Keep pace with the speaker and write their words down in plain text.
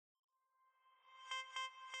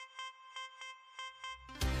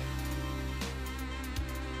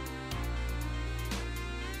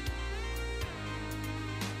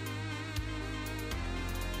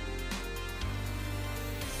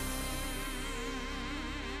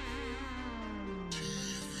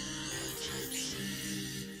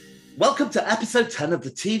Welcome to episode 10 of the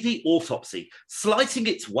TV Autopsy, slicing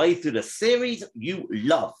its way through the series you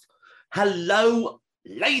love. Hello,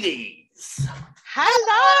 ladies.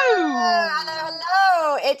 Hello.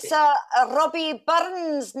 It's a Robbie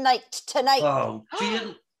Burns night tonight. Oh,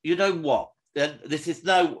 you know what? This is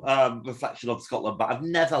no reflection on Scotland, but I've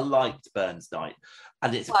never liked Burns night.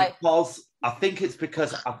 And it's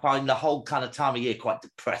because I find the whole kind of time of year quite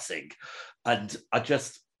depressing. And I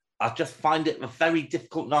just find it a very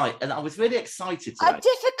difficult night, and I was really excited tonight. A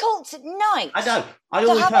difficult night. I know.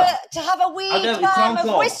 To have a wee dram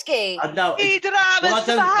of whiskey. I know. I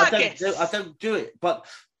don't do it, but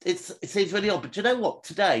it seems really odd. But do you know what?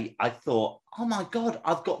 Today I thought, oh my God,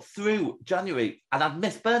 I've got through January and I've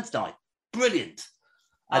missed Burns night. Brilliant.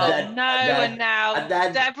 And now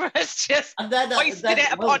Deborah's just wasted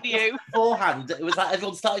it upon you. Beforehand, it was like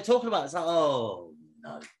everyone started talking about it. It's like, oh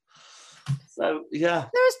no. So, yeah.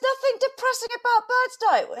 There is nothing depressing about Burns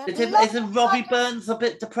night. Isn't Robbie Burns a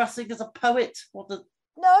bit depressing as a poet?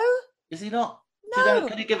 No. Is he not? No.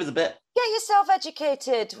 Can you give us a bit? Get yourself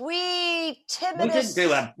educated. We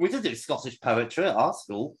didn't do Scottish poetry at our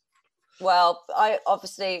school. Well, I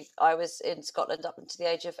was in Scotland up until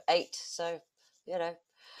the age of 8, so, you know.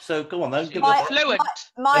 So go on then.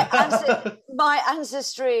 My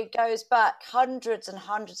ancestry goes back hundreds and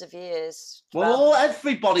hundreds of years. Well,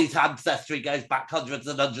 everybody's ancestry goes back hundreds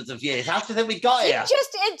and hundreds of years. How do you think we got here?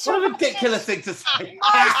 Just interrupted. What a ridiculous thing to say.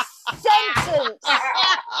 My sentence.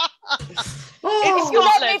 In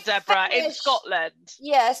Scotland, Deborah. In Scotland.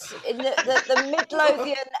 Yes, in the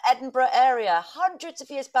Midlothian, Edinburgh area. Hundreds of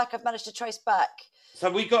years back, I've managed to trace back. So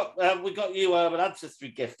we got you an ancestry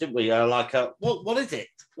gift, didn't we? What is it?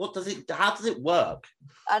 How does it work?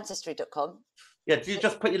 Ancestry.com. Yeah, do you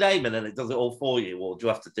just put your name in and it does it all for you, or do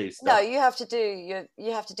you have to do stuff? No, you have to do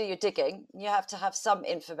your digging. You have to have some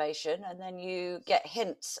information, and then you get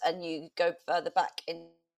hints, and you go further back in.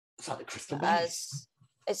 It's like the crystal maze.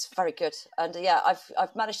 It's very good, and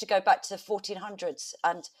I've managed to go back to the 1400s,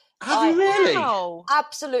 and have you really? Wow.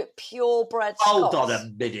 Absolute purebred Scots. Hold on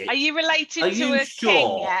a minute. Are you related to a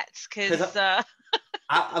king yet? Because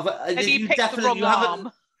have you picked the wrong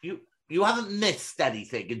arm? You haven't missed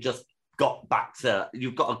anything and just got back to.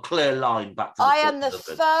 You've got a clear line back to. I am the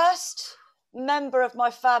first member of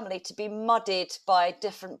my family to be muddied by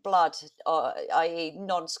different blood, i.e.,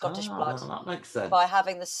 non-Scottish blood. That makes sense. By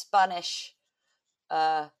having the Spanish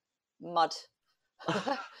mud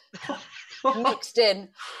mixed in.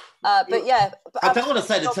 But yeah. I don't want to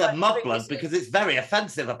say the term mudblood because it's very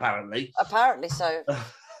offensive, apparently. Apparently so.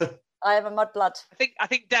 I am a mudblood. I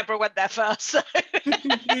think Deborah went there first.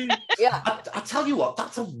 Yeah. I tell you what,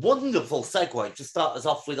 that's a wonderful segue to start us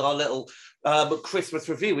off with our little Christmas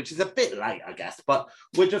review, which is a bit late, I guess, but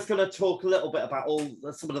we're just going to talk a little bit about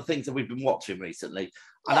some of the things that we've been watching recently.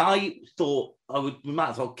 Yeah. And I thought we might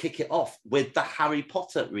as well kick it off with the Harry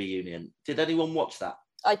Potter reunion. Did anyone watch that?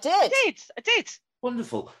 I did. I did.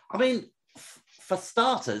 Wonderful. I mean, for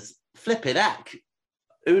starters, flipping heck.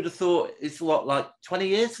 Who would have thought it's like 20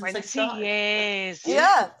 years since they started? 20 years.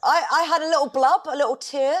 Yeah. I had a little blub, a little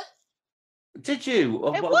tear. Did you?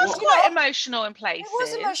 It was quite emotional in places. It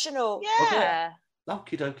was emotional. Yeah.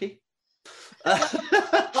 Okie dokie.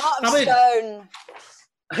 Heart of stone.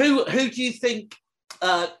 Who do you think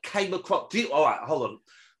came across? All right, hold on.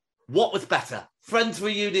 What was better? Friends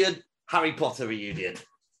reunion, Harry Potter reunion?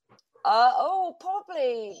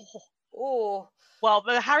 Probably. Oh. Well,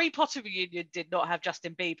 the Harry Potter reunion did not have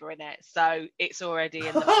Justin Bieber in it, so it's already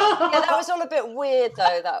in the Yeah, that was all a bit weird,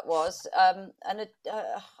 though, that was.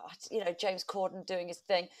 James Corden doing his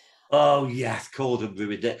thing. Oh, yes, Corden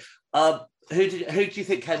ruined it. Who do you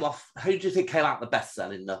think came off? Who do you think came out the best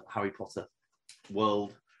then in the Harry Potter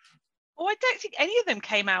world? Oh, I don't think any of them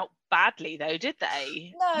came out badly, though, did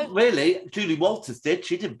they? No. Really? Julie Walters did.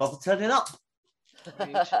 She didn't bother turning up.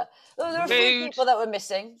 Well, there were a few people that were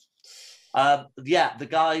missing. The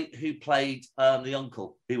guy who played the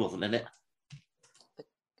uncle, he wasn't in it.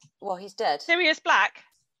 Well, he's dead. Sirius Black?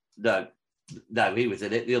 No, he was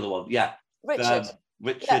in it. The other one, yeah. Richard.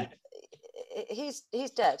 Richard. Yeah. He's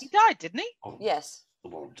dead. He died, didn't he? Oh, yes.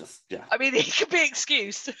 Well, just, yeah. I mean, he could be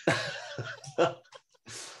excused.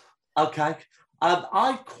 Okay.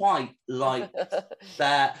 I quite liked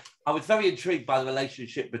that. I was very intrigued by the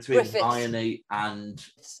relationship between Hermione and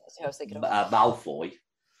Malfoy.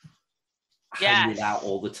 Hanging out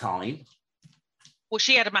all the time. Well,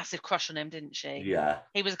 she had a massive crush on him, didn't she? Yeah.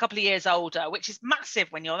 He was a couple of years older, which is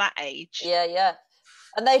massive when you're that age. Yeah.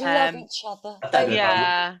 And they love each other. I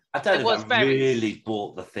don't know if I really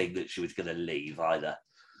bought the thing that she was going to leave either.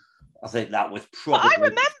 I think that was probably... But I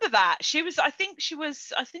remember that. I think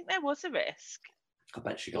there was a risk. I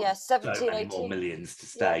bet she got 17, so many 18. more millions to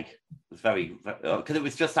stay. It was very, because it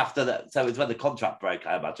was just after that. So it was when the contract broke,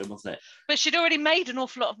 I imagine, wasn't it? But she'd already made an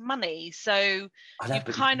awful lot of money, so you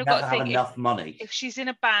kind of got to think enough money. If she's in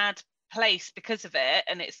a bad place because of it,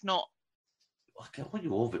 and it's not.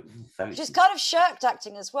 She's kind of shirked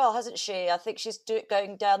acting as well, hasn't she? I think she's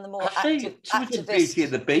going down the more active. She was in Beauty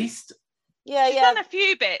and the Beast. Yeah, she's done a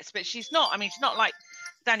few bits, but she's not. I mean, she's not like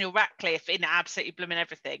Daniel Radcliffe in absolutely blooming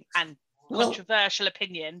everything. And controversial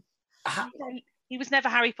opinion, he was never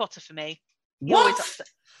Harry Potter for me. What?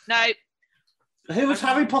 No. Who was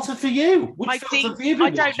Harry Potter for you? I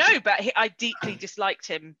don't know, but I deeply disliked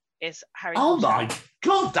him as Harry Potter. Oh my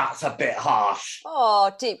God, that's a bit harsh.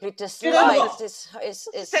 Oh, deeply disliked is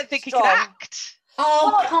don't think he could act.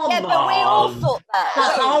 Oh, come on. Yeah, but we all thought that.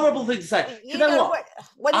 That's a horrible thing to say. You know what?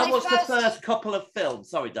 When I watched the first couple of films.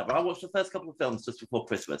 Sorry, Deborah. I watched the first couple of films just before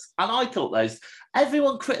Christmas. And I thought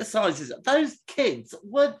everyone criticises, those kids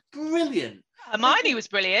were brilliant. Hermione was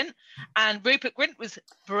brilliant. And Rupert Grint was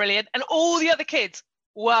brilliant. And all the other kids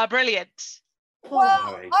were brilliant.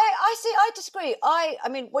 Well, I disagree. I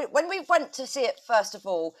mean, when we went to see it, first of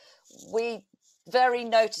all, we very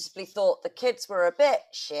noticeably thought the kids were a bit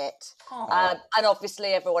shit, and obviously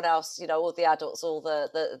everyone else, all the adults, all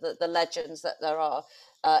the legends that there are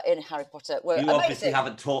in Harry Potter were amazing. Obviously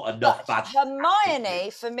haven't taught enough bad. Hermione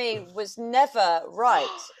for me was never right.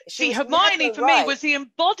 Hermione for me was the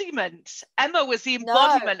embodiment. Emma was the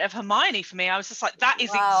embodiment of Hermione for me. I was just like, that is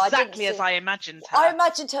exactly as I imagined her. I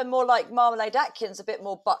imagined her more like Marmalade Atkins, a bit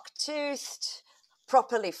more buck-toothed,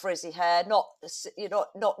 properly frizzy hair, not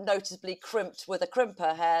noticeably crimped with a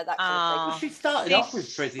crimper hair, that kind of thing. Well, she started off with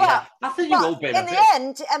frizzy hair. I think you've all been in the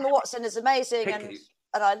end, Emma Watson is amazing,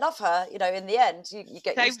 and I love her. In the end, you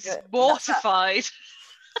get used to it. Mortified.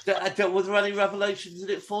 Was there any revelations in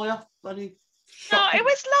it for you? No, it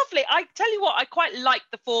was lovely. I tell you what, I quite liked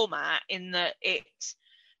the format in that it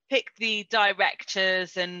picked the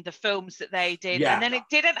directors and the films that they did, and then it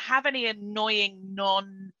didn't have any annoying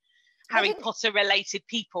Harry Potter related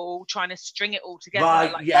people trying to string it all together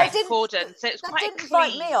like David Corden. So it's quite didn't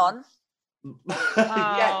invite me on.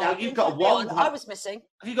 Now you've got a wand. I was missing.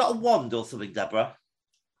 Have you got a wand or something, Deborah?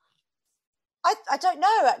 I don't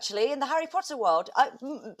know, actually, in the Harry Potter world.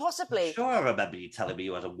 Possibly. I'm sure I remember you telling me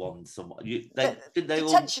you had a wand somewhere.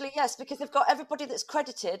 Potentially, yes, because they've got everybody that's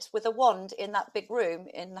credited with a wand in that big room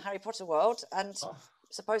in the Harry Potter world, and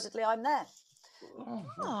supposedly I'm there.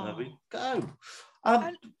 There we go.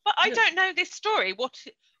 But I don't know this story. What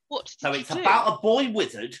did it's about a boy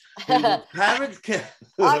wizard whose parents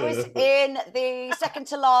I was in the second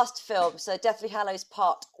to last film, so Deathly Hallows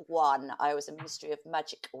Part 1. I was a Ministry of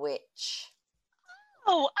Magic witch.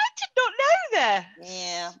 Oh, I did not know that.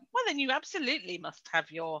 Yeah. Well, then you absolutely must have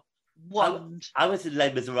your wand. I was in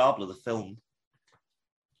Les Miserables, the film.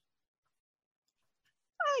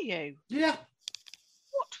 Are you? Yeah.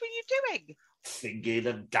 What were you doing? Singing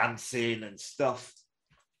and dancing and stuff.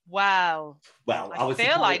 Wow. Well, I was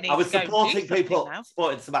supporting people,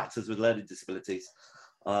 supporting some actors with learning disabilities.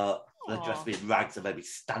 They dressed me in rags and made me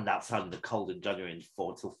stand outside in the cold in January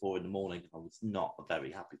until 4 in the morning. I was not a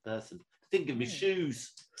very happy person. They didn't give me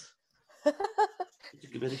shoes.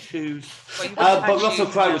 Didn't give me any shoes. But Russell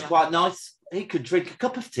Crowe was quite nice. He could drink a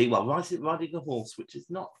cup of tea while riding a horse, which is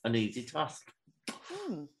not an easy task.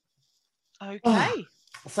 Okay.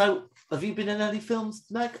 So, have you been in any films,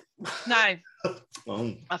 Meg? No.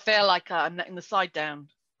 I feel like I'm letting the side down.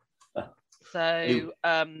 So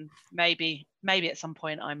maybe at some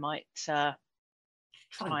point I might try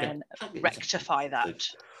and rectify that.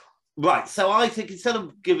 Right, so I think instead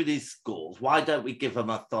of giving these scores, why don't we give them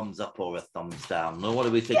a thumbs up or a thumbs down? Or what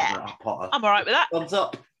do we think about Potter? I'm all right with that. Thumbs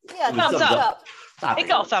up? Yeah, thumbs up. It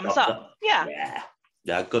got a thumbs up.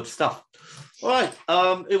 Yeah, good stuff. All right,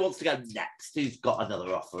 who wants to go next? Who's got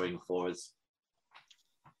another offering for us?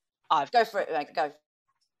 Go for it, Meg, go.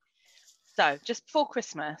 So, just before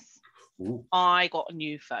Christmas, I got a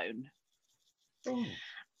new phone. Ooh.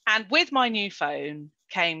 And with my new phone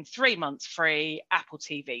came 3 months free Apple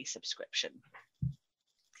TV subscription.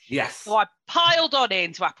 Yes. So I piled on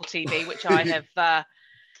into Apple TV, which I have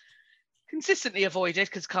consistently avoided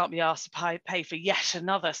because can't be asked to pay for yet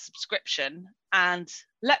another subscription. And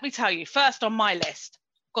let me tell you, first on my list,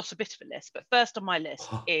 got a bit of a list, but first on my list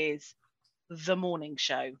is The Morning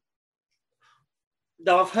Show.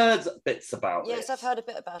 No, I've heard bits about it. Yes, I've heard a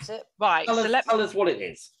bit about it. Right. Tell us what it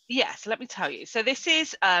is. Yes, let me tell you. So this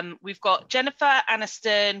is, we've got Jennifer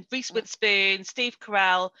Aniston, Reese Witherspoon, Steve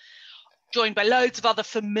Carell, joined by loads of other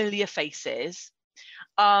familiar faces.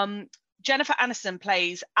 Jennifer Aniston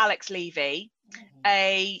plays Alex Levy,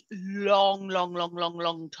 a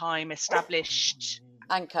long time established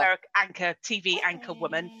TV anchor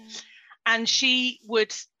woman, and she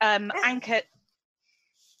would anchor.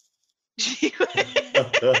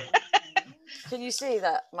 Can you see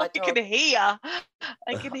that, my dog? I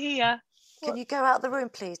can hear. Can you go out of the room,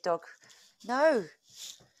 please, dog? No.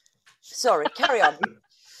 Sorry, carry on.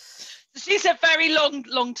 She's a very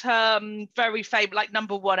long-term, very famous, like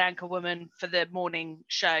 #1 anchor woman for the morning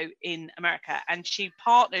show in America. And she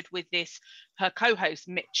partnered with her co-host,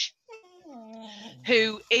 Mitch,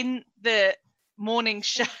 who in the morning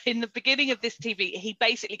show, in the beginning of this TV, he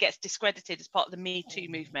basically gets discredited as part of the Me Too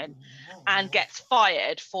movement and gets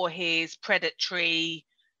fired for his predatory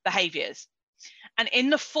behaviours. And in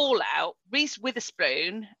the fallout, Reese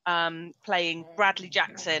Witherspoon, playing Bradley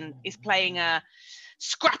Jackson, is playing a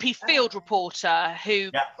scrappy field reporter who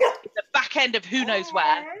is the back end of who knows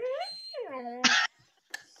where.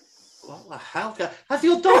 What the hell? Has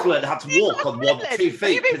your dog learned how to walk on 2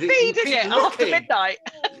 feet? You've been feeding it after midnight.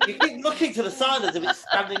 You keep looking to the side as if it's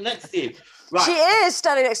standing next to you. Right. She is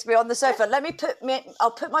standing next to me on the sofa.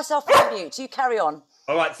 I'll put myself on mute. You carry on.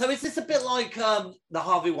 All right, so is this a bit like the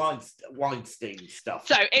Harvey Weinstein stuff?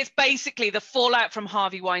 So it's basically the fallout from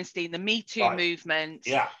Harvey Weinstein, the Me Too movement.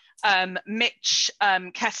 Yeah. Mitch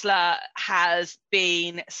Kessler has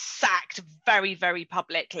been sacked very, very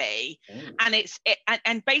publicly,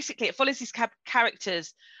 and basically it follows these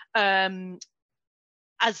characters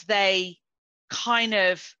as they kind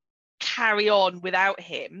of carry on without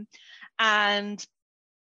him. And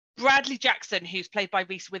Bradley Jackson, who's played by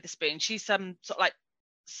Reese Witherspoon, she's some sort of like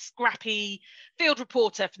scrappy field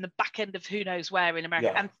reporter from the back end of who knows where in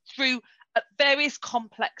America, and through various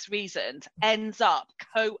complex reasons ends up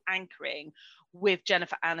co-anchoring with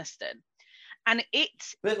Jennifer Aniston. And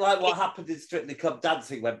it's a bit like what happened in Strictly Come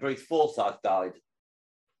Dancing when Bruce Forsyth died.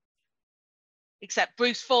 Except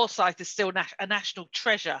Bruce Forsyth is still a national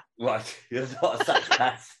treasure. Right, you're not a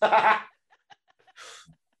success. But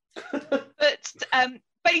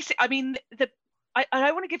basically, I mean, I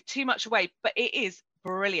don't want to give too much away, but it is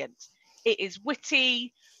brilliant. It is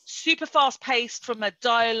witty, super fast-paced from a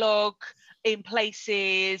dialogue in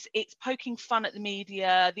places. It's poking fun at the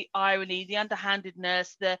media, the irony, the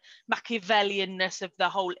underhandedness, the Machiavellianness of the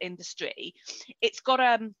whole industry. It's got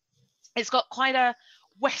quite a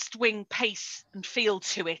West Wing pace and feel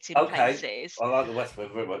to it in places. I like the West Wing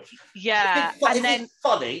very much. Yeah. Is it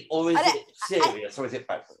funny or is it serious or is it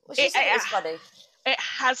both? It's funny. It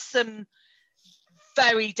has some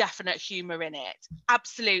very definite humour in it.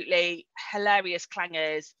 Absolutely hilarious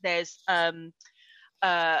clangers. There's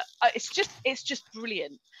it's just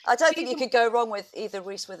brilliant. I don't think you could go wrong with either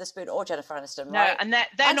Reese Witherspoon or Jennifer Aniston. No, right? and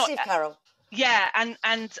they're not. Steve Carell. Yeah, and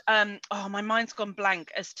my mind's gone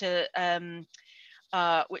blank as to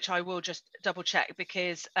which I will just double check,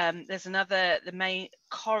 because there's the main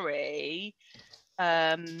Corey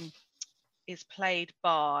is played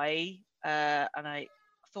by and I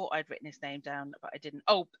thought I'd written his name down, but I didn't.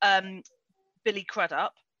 Billy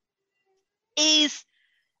Crudup is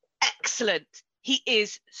excellent. He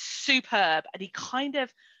is superb, and he kind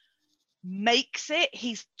of makes it.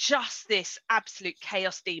 He's just this absolute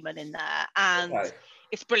chaos demon in there, and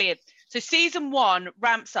it's brilliant. So season 1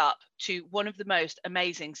 ramps up to one of the most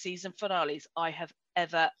amazing season finales I have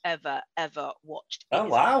ever watched. Oh,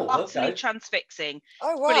 wow. Utterly transfixing.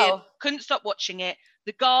 Oh, wow. Brilliant. Couldn't stop watching it.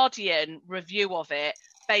 The Guardian review of it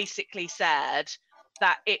basically said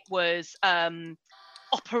that it was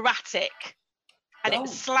operatic, and it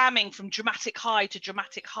was slamming from dramatic high to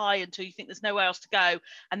dramatic high until you think there's nowhere else to go,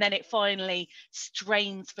 and then it finally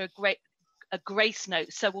strains for a grace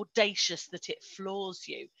note so audacious that it floors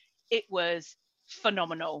you. It was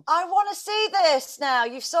phenomenal. I want to see this now.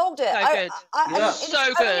 You've sold it. So good. It's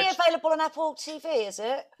only available on Apple TV, is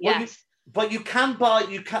it? Yes. But you can,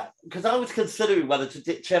 because I was considering whether to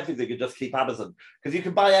ditch everything and just keep Amazon, because you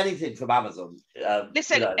can buy anything from Amazon.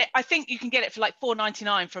 Listen, I think you can get it for like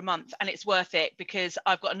 $4.99 for a month, and it's worth it, because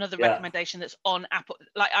I've got another recommendation that's on Apple.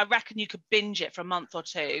 Like, I reckon you could binge it for a month or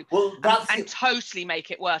two, and totally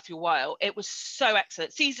make it worth your while. It was so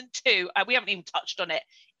excellent. Season 2, we haven't even touched on it.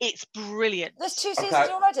 It's brilliant. There's 2 seasons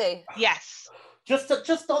already? Yes. Just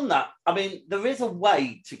on that, I mean, there is a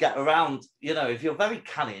way to get around, if you're very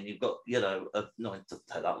canny and you've got, no, it doesn't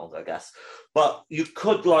take that long, I guess, but you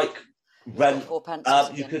could rent,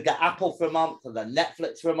 you could get Apple for a month and then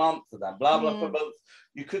Netflix for a month and then blah, blah for a month.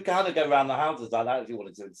 You could kind of go around the houses like that if you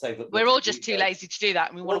wanted to and save it. We're all just too lazy to do that,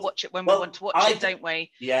 and we want to watch it when we want to watch it, don't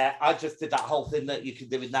we? Yeah, I just did that whole thing that you can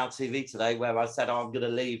do with Now TV today, where I said, I'm going to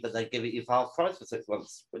leave, and they give it you for half price for 6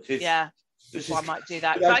 months, which is So I might do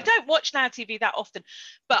that. But I don't watch Now TV that often,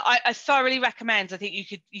 but I thoroughly recommend. I think you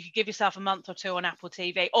could give yourself a month or two on Apple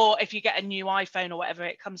TV, or if you get a new iPhone or whatever,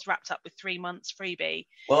 it comes wrapped up with 3 months freebie.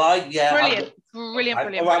 Well, Brilliant.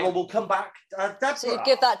 All right, well, we'll come back. So you'd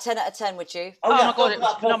give that 10 out of 10, would you? Oh, yeah, my God, it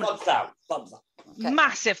was phenomenal. Thumbs down. Thumbs up. Okay.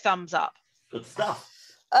 Massive thumbs up. Good stuff.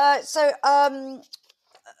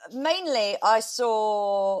 Mainly I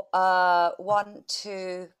saw 1,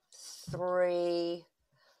 2, 3,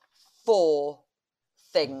 4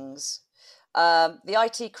 things. The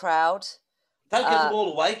IT crowd. Don't give them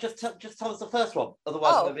all away. Just tell us the first one.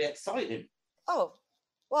 Otherwise, it's going to be exciting. Oh,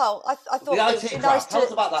 well, I thought the IT crowd. Nice tell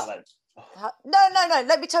us about that then. No.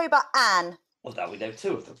 Let me tell you about Anne. Well, now we know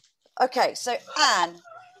 2 of them. Okay, so Anne.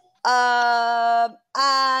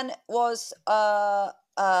 Anne was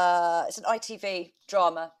it's an ITV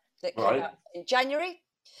drama that came out in January.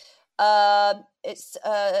 It's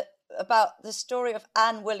about the story of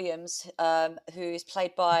Anne Williams, who is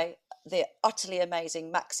played by the utterly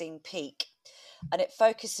amazing Maxine Peake, and it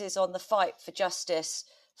focuses on the fight for justice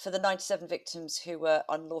for the 97 victims who were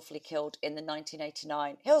unlawfully killed in the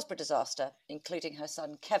 1989 Hillsborough disaster, including her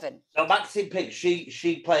son Kevin. Now, Maxine Peake,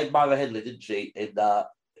 she played Myra Hindley, didn't she? Is that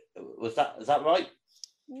right?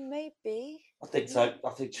 Maybe. I think so. I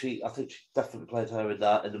think she definitely played her in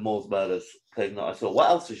the Moors Murders thing that I saw. What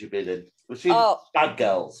else has she been in? Was she Bad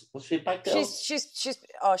Girls? Was she Bad Girls?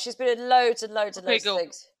 She's been in loads and loads of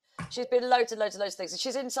things. She's been loads and loads and loads of things. And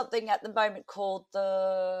she's in something at the moment called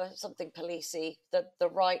something Policey, the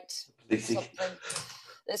right something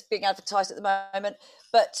that's being advertised at the moment.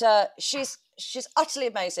 But she's utterly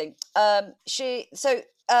amazing. The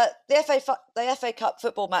FA Cup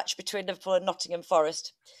football match between Liverpool and Nottingham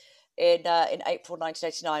Forest in April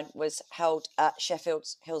 1989 was held at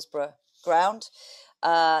Sheffield's Hillsborough ground,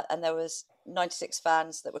 and there was 96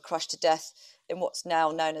 fans that were crushed to death in what's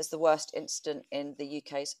now known as the worst incident in the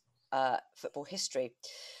UK's football history.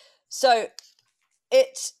 So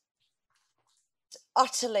it's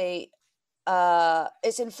utterly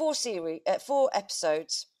it's in 4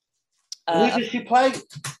 episodes. Who does she play?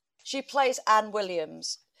 She plays Anne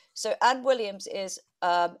Williams. So Anne Williams is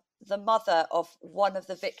the mother of one of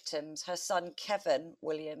the victims. Her son Kevin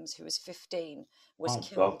Williams, who was 15, was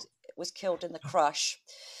killed in the crush,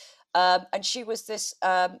 and she was this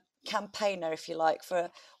campaigner, if you like,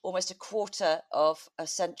 for almost a quarter of a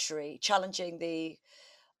century, challenging the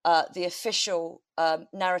official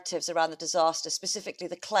narratives around the disaster, specifically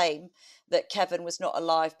the claim that Kevin was not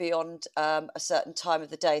alive beyond a certain time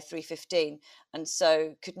of the day, 3:15, and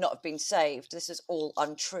so could not have been saved. This is all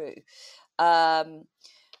untrue.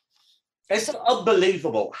 It's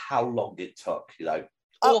unbelievable how long it took,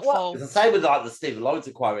 Awful. It's the same with the Stephen Lawrence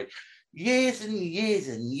inquiry. Years and years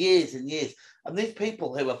and years and years. And these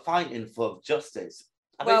people who are fighting for justice.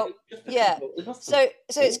 So it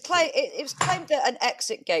was claimed that an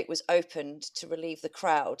exit gate was opened to relieve the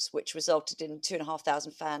crowds, which resulted in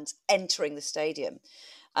 2,500 fans entering the stadium,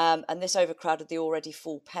 and this overcrowded the already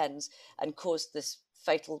full pens and caused this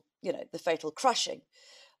fatal crushing.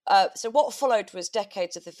 So what followed was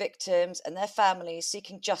decades of the victims and their families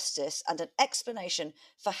seeking justice and an explanation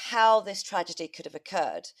for how this tragedy could have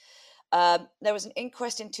occurred. There was an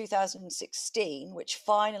inquest in 2016 which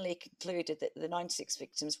finally concluded that the 96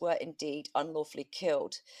 victims were indeed unlawfully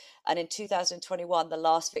killed. And in 2021, the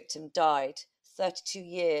last victim died 32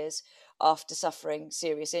 years after suffering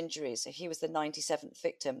serious injuries. So he was the 97th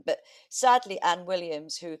victim. But sadly, Anne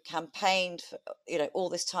Williams, who campaigned for, all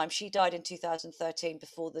this time, she died in 2013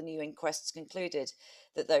 before the new inquests concluded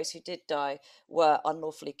that those who did die were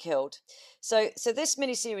unlawfully killed. So this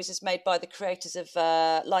miniseries is made by the creators of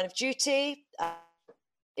Line of Duty.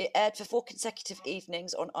 It aired for 4 consecutive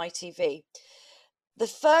evenings on ITV. The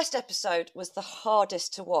first episode was the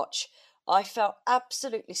hardest to watch. I felt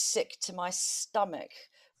absolutely sick to my stomach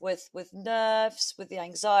with nerves, with the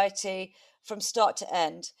anxiety from start to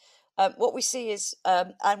end. What we see is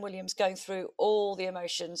Anne Williams going through all the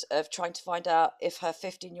emotions of trying to find out if her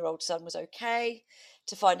 15-year-old son was okay,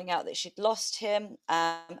 to finding out that she'd lost him,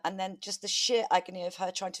 and then just the sheer agony of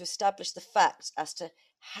her trying to establish the facts as to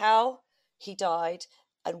how he died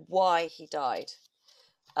and why he died,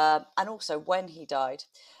 and also when he died.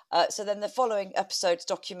 So then the following episodes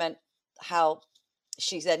document how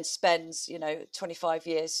she then spends, 25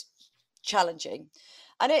 years challenging.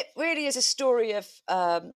 And it really is a story of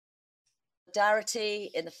solidarity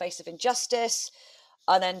in the face of injustice,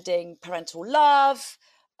 unending parental love,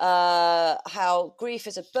 how grief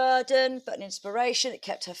is a burden but an inspiration. It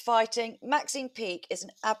kept her fighting. Maxine Peake is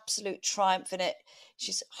an absolute triumph in it.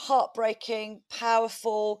 She's heartbreaking,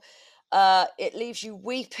 powerful, It leaves you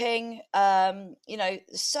weeping. You know,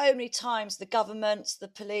 so many times the government, the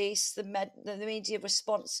police, the media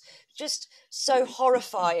response, just so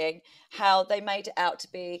horrifying how they made it out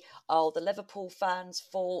to be, oh, the Liverpool fans'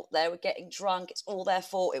 fault. They were getting drunk. It's all their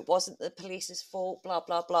fault. It wasn't the police's fault. Blah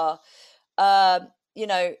blah blah. You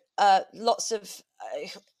know, lots of.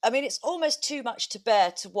 I mean, it's almost too much to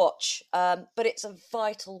bear to watch, but it's a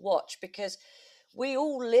vital watch because we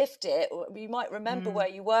all lived it. You might remember where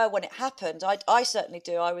you were when it happened. I certainly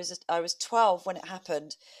do. I was 12 when it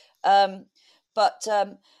happened. But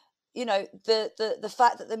you know, the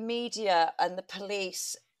fact that the media and the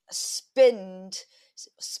police spun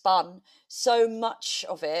so much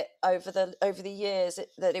of it over the years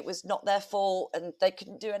that it was not their fault and they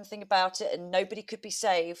couldn't do anything about it and nobody could be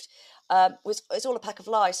saved, it's all a pack of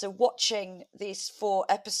lies. So watching these 4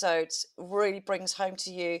 episodes really brings home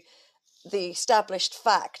to you the established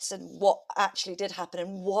facts and what actually did happen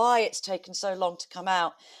and why it's taken so long to come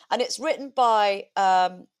out. And it's written by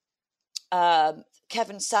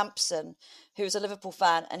Kevin Sampson, who was a Liverpool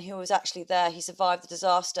fan and who was actually there. He survived the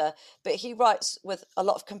disaster, but he writes with a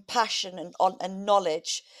lot of compassion and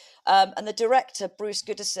knowledge. And the director, Bruce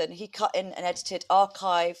Goodison, he cut in and edited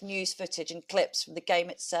archive news footage and clips from the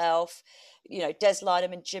game itself. You know, Des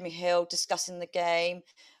Lynam and Jimmy Hill discussing the game.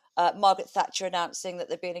 Margaret Thatcher announcing that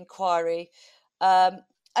there'd be an inquiry. And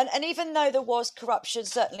even though there was corruption,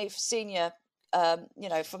 certainly for senior, you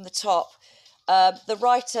know, from the top, the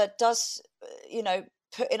writer does, you know,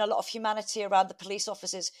 put in a lot of humanity around the police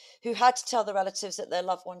officers who had to tell the relatives that their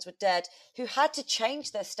loved ones were dead, who had to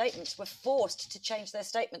change their statements, were forced to change their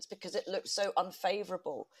statements because it looked so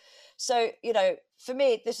unfavourable. So, you know, for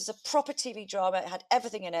me, this was a proper TV drama. It had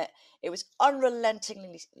everything in it. It was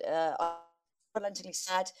unrelentingly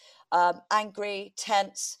sad, angry,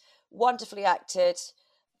 tense, wonderfully acted,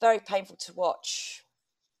 very painful to watch.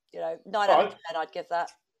 You know, 9 out of 10, I'd give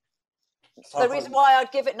that. The reason why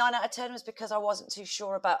I'd give it 9 out of 10 was because I wasn't too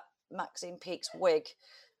sure about Maxine Peake's wig.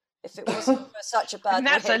 If it was such a bad and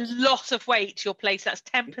that's wig. a lot of weight to your place. That's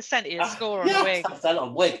 10% of your score on a wig. 10%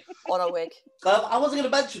 on wig. On a wig. I wasn't going to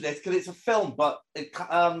mention this because it's a film, but it,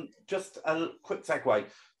 just a quick segue.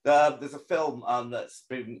 There's a film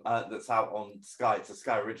that's out on Sky. It's a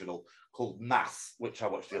Sky original called Mass, which I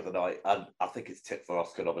watched the other night, and I think it's tipped for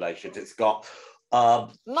Oscar nominations. It's got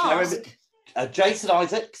Jason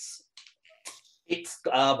Isaacs. It's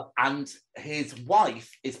and his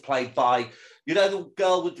wife is played by, you know, the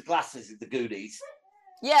girl with the glasses in the Goonies.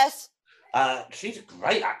 Yes. She's a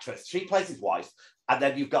great actress. She plays his wife, and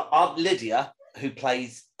then you've got Aunt Lydia, who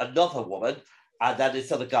plays another woman, and then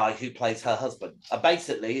this other guy who plays her husband. And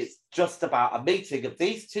basically, it's just about a meeting of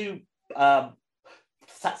these 2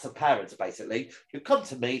 sets of parents, basically, who come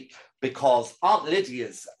to meet because Aunt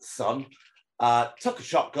Lydia's son took a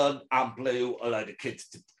shotgun and blew a load of kids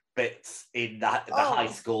to bits in the high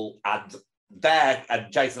school, and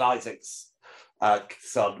Jason Isaacs'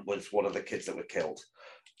 son was one of the kids that were killed.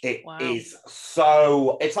 It is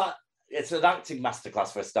so. It's an acting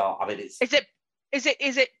masterclass for a start. I mean, it's.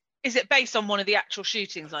 Is it based on one of the actual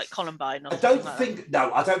shootings, like Columbine? I don't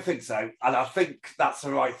think so, and I think that's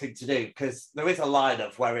the right thing to do because there is a line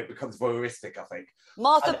of where it becomes voyeuristic. I think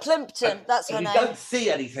Martha Plimpton. That's her name. You don't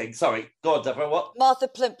see anything. Sorry, go on, Deborah. What? Martha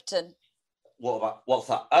Plimpton. What's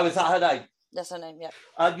that? Oh, is that her name? That's her name,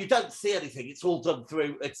 yeah. You don't see anything. It's all done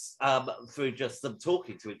through through just them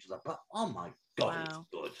talking to each other. But oh my god, it's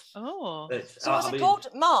good. Oh, so what's it called?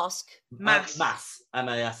 Mask. Mass. Mass.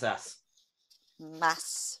 MASS.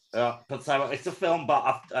 Mass. But so it's a film,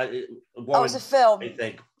 but it's a film.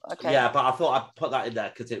 Okay. Yeah, but I thought I'd put that in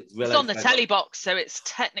there because it's on the telly box, so it's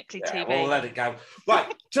technically TV. We'll let it go.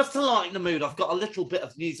 Right, just to lighten the mood, I've got a little bit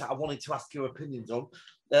of news that I wanted to ask your opinions on.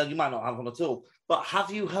 You might not have one at all, but have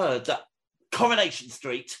you heard that Coronation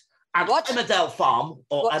Street and Emmerdale Farm,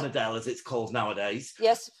 or Emmerdale as it's called nowadays,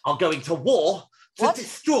 yes, are going to war to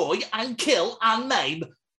destroy and kill and maim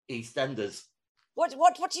EastEnders? What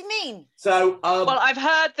do you mean? So, well, I've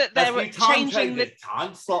heard that they were changing the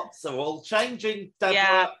time slots are all changing. Deborah,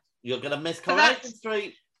 yeah. You're going to miss Coronation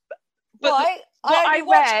Street. But why? I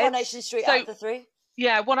watched Coronation Street out of the 3.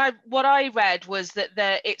 Yeah, what I read was that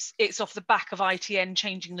it's off the back of ITN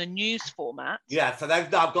changing the news format. Yeah, so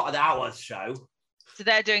they've now got an hour show. So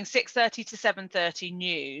they're doing 6:30 to 7:30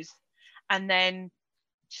 news, and then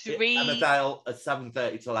 3 Emmerdale at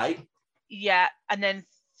 7:30 till 8. Yeah, and then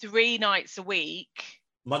 3 nights a week.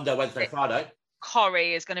 Monday, Wednesday, Friday.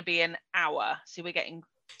 Corrie is going to be an hour, so we're getting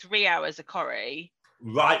 3 hours of Corrie.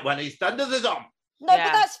 Right when EastEnders is on. No,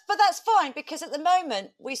 but that's fine, because at the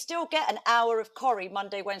moment we still get an hour of Corrie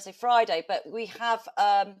Monday, Wednesday, Friday, but we have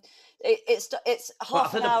it's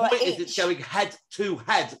half an hour each. The point is it's going head to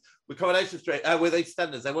head with Coronation Street with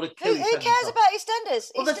EastEnders. They want to kill Who cares about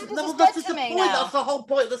EastEnders? EastEnders is dead to me now. That's the whole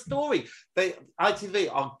point of the story. ITV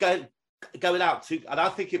are going out to, and I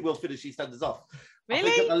think it will finish EastEnders off. Really?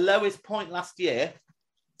 I think at the lowest point last year,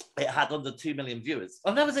 it had under 2 million viewers.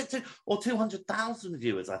 Oh no, was it 200,000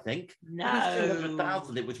 viewers? I think. No, it was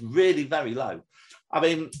 200,000. It was really very low. I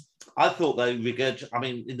mean, I thought they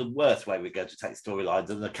in the worst way, regurgitate storylines,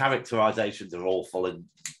 and the characterizations are awful and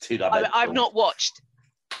two-dimensional. I've not watched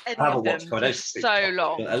any of them for so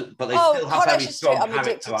long, but they still have very strong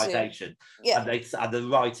characterization, and the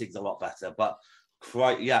writing's a lot better. But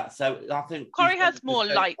yeah, so I think Corrie has more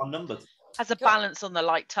light on numbers. Has a balance on the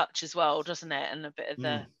light touch as well, doesn't it? And a bit of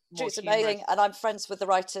the it's amazing, and I'm friends with the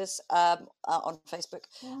writers on Facebook,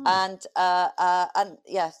 and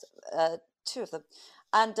yes, two of them,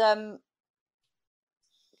 and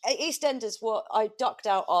EastEnders, what I ducked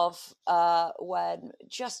out of when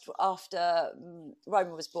just after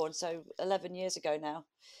Roman was born, so 11 years ago now,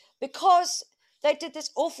 because they did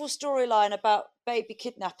this awful storyline about baby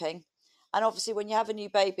kidnapping. And obviously, when you have a new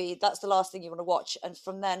baby, that's the last thing you want to watch. And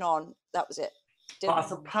from then on, that was it. But I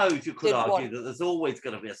suppose you could argue that there's always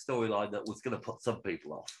going to be a storyline that was going to put some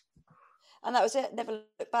people off. And that was it. Never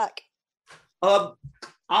looked back.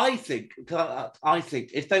 I think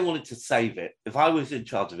if they wanted to save it, if I was in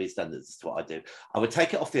charge of EastEnders, this is what I'd do. I would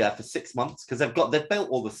take it off the air for 6 months, because they've built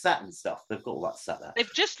all the set and stuff. They've got all that set there.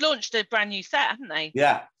 They've just launched a brand new set, haven't they?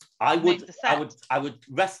 Yeah. I would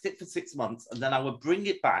rest it for 6 months, and then I would bring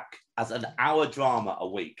it back as an hour drama a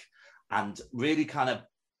week, and really kind of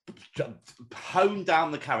hone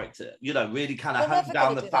down the character, really kind of hone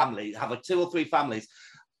down the family, have 2 or 3 families,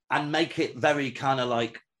 and make it very kind of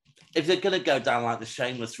like, if they're going to go down like the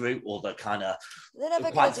shameless route or the kind of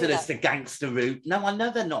quite sinister gangster route. No, I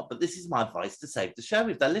know they're not, but this is my advice to save the show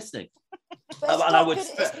if they're listening. And I would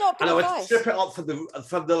strip it up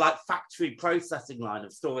from the like factory processing line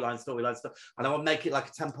of storyline stuff, and I would make it like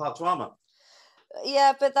a 10-part drama.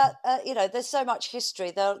 Yeah, but that there's so much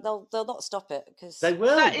history. They'll not stop it, because they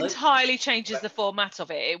will. That entirely changes the format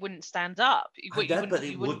of it. It wouldn't stand up. But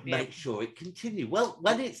it would make sure it continue. Well,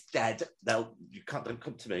 when it's dead, don't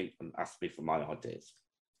come to me and ask me for my ideas.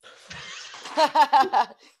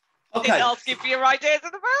 Okay. Didn't ask you for your ideas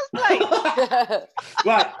in the first place.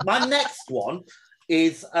 Right, my next one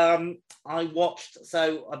is I watched.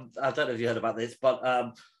 So I don't know if you heard about this,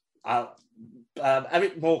 but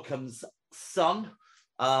Eric Morecambe's son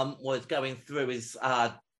was going through his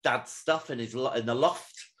dad's stuff in the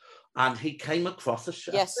loft, and he came across a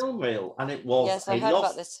film reel, and it was a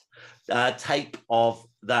lost tape of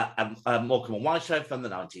that Morecambe and Wise show from the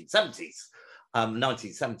 1970s,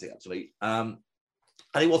 1970 actually, and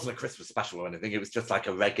it wasn't a Christmas special or anything. It was just like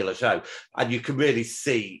a regular show, and you can really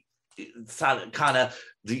see kind of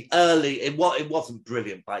the early. It wasn't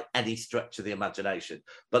brilliant by any stretch of the imagination,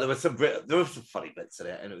 but there were some funny bits in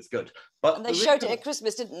it, and it was good. And they showed it at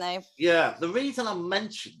Christmas, didn't they? Yeah. The reason I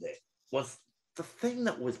mentioned it was the thing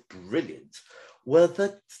that was brilliant were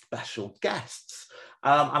the special guests,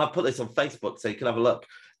 and I put this on Facebook so you can have a look.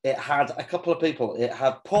 It had a couple of people. It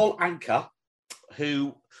had Paul Anka,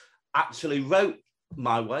 who actually wrote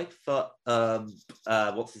My Way for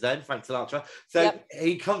what's his name, Frank Sinatra. So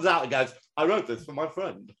he comes out and goes, I wrote this for my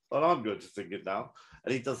friend and I'm going to sing it now,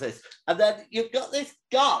 and he does this. And then you've got this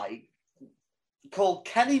guy called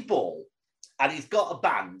Kenny Ball, and he's got a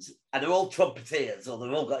band, and they're all trumpeters, or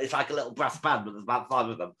they've all got, it's like a little brass band, but there's about 5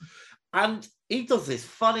 of them, and he does this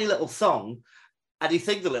funny little song, and he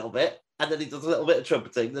sings a little bit, and then he does a little bit of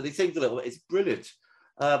trumpeting, then he sings a little bit. It's brilliant.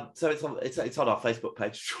 So it's on our Facebook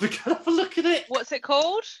page. Should we go have a look at it? What's it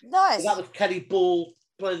called? Nice. So that was Kenny Ball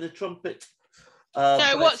playing the trumpet.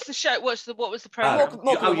 No, what's the show? What was the program?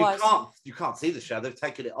 You can't see the show. They've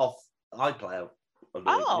taken it off iPlayer.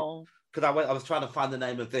 Oh. Because I was trying to find the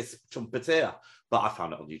name of this trumpeter, but I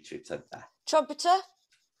found it on YouTube. So there. Trumpeter?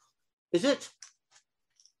 Is it?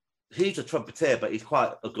 He's a trumpeter, but he's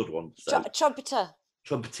quite a good one. So. Trumpeter.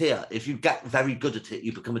 Trumpeter. If you get very good at it,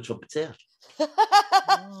 you become a trumpeter. So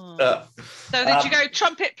did you go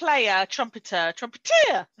trumpet player, trumpeter,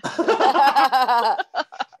 trumpeter?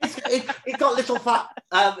 He's got little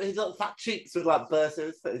fat cheeks with like bursts.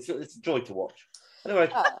 It's a joy to watch. Anyway,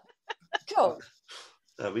 cool.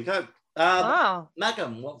 There we go. Wow.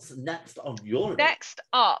 Megan, what's next on your list? Next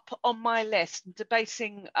up on my list,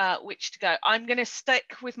 debating which to go. I'm going to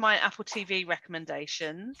stick with my Apple TV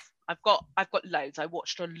recommendations. I've got loads. I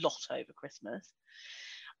watched a lot over Christmas.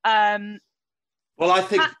 Well, I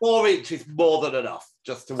think 4 each is more than enough,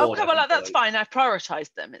 just to warn Okay, well, that's fine. I've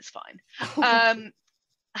prioritised them. It's fine.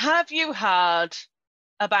 Have you heard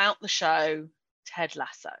about the show Ted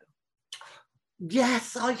Lasso?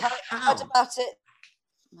 Yes, I have. Heard about it.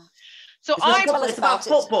 So I've heard about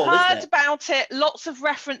football, heard about it, lots of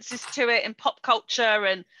references to it in pop culture,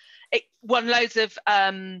 and it won loads of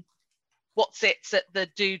what's-its at the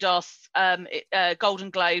Doodos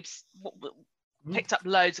Golden Globes, picked up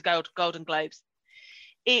loads of Golden Globes.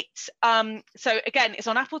 It's so again, it's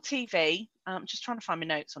on Apple TV. I'm just trying to find my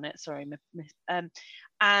notes on it. Sorry,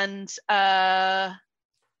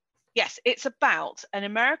 yes, it's about an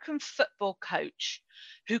American football coach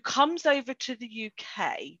who comes over to the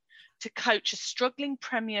UK to coach a struggling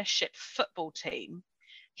Premiership football team.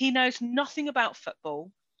 He knows nothing about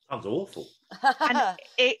football. Sounds awful. And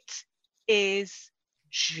it is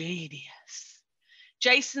genius.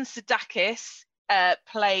 Jason Sudeikis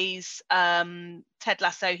plays Ted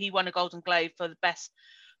Lasso. He won a Golden Globe for the best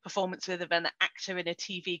performance with an actor in a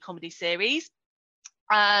TV comedy series.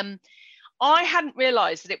 I hadn't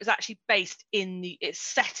realised that it was actually it's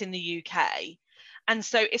set in the UK. And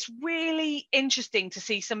so it's really interesting to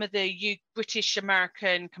see some of the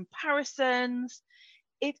British-American comparisons.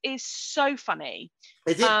 It is so funny.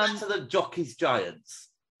 Is it better than Jockey's Giants?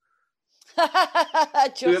 Do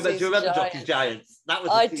you remember Jockey's Giants? That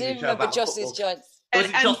was I do remember Jockey's Giants.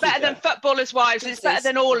 And better than Footballers' Wives. It's better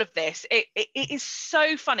than all of this. It is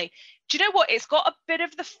so funny. Do you know what? It's got a bit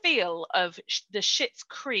of the feel of the Schitt's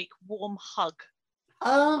Creek Warm Hug.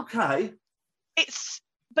 Okay. It's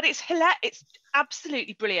hilarious. It's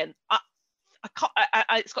absolutely brilliant.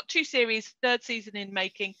 It's got 2 series, 3rd season in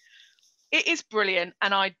making. It is brilliant,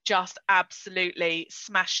 and I just absolutely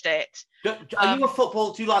smashed it. Are you a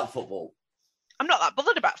football? Do you like football? I'm not that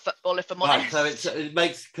bothered about football, if I'm honest. Right, so it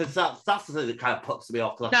makes, because that's the thing that kind of puts me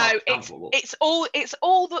off. No, it's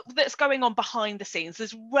all that's going on behind the scenes.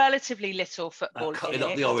 There's relatively little football. Cutting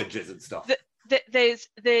up the oranges and stuff. There's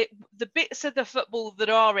the bits of the football that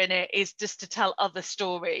are in it is just to tell other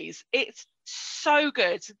stories. It's so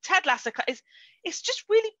good. Ted Lasso it's just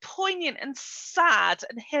really poignant and sad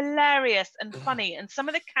and hilarious and funny. And some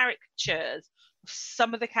of the caricatures of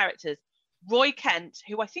some of the characters. Roy Kent,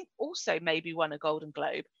 who I think also maybe won a Golden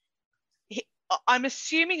Globe, I'm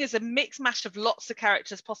assuming is a mixed mash of lots of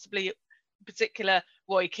characters, possibly in particular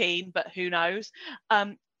Roy Keane, but who knows,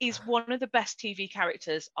 is one of the best TV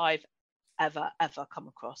characters I've ever come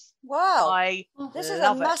across. Wow. This is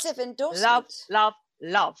a massive endorsement.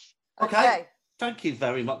 Love. Okay. Thank you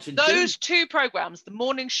very much indeed. Those 2 programs, The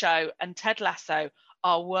Morning Show and Ted Lasso,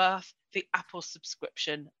 are worth the Apple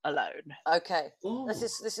subscription alone. Okay. Ooh. This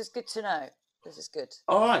is good to know. This is good.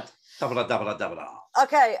 All right. Dabba-da.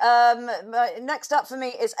 Okay. Next up for me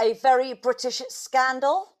is a very British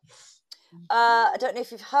scandal. I don't know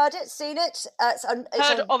if you've heard it, seen it.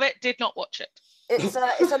 Heard of it, did not watch it.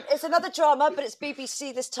 It's another drama, but it's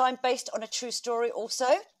BBC this time, based on a true story also.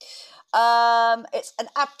 It's an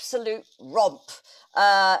absolute romp.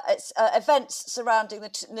 It's events surrounding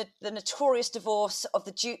the notorious divorce of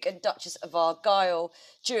the Duke and Duchess of Argyll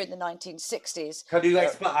during the 1960s. Can you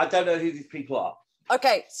explain? I don't know who these people are.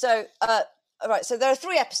 Okay, so all right, so there are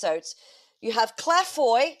 3 episodes. You have Claire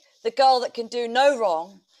Foy, the girl that can do no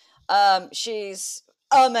wrong. She's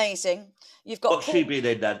amazing. You've got What's she been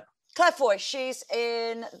in then? Claire Foy. She's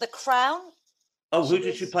in The Crown. Oh, who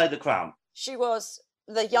did she play The Crown? She was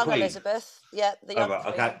the young Queen. Elizabeth. Yeah, the young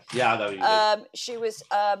Queen. Okay, yeah, I know who you she was.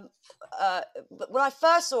 When I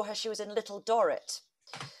first saw her, she was in Little Dorrit.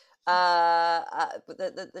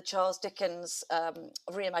 The Charles Dickens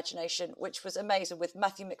reimagination, which was amazing, with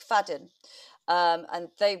Matthew McFadden, and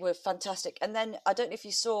they were fantastic. And then I don't know if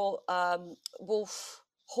you saw Wolf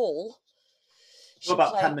Hall. For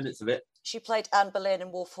about 10 minutes of it. She played Anne Boleyn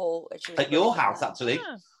in Wolf Hall. At your house, actually.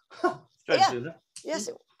 Yeah. Yes.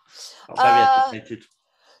 I'm very educated.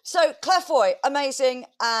 So Claire Foy, amazing,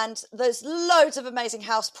 and there's loads of amazing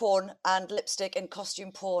house porn and lipstick and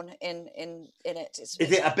costume porn in it. Is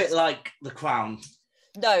it a bit like The Crown?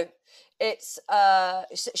 No, it's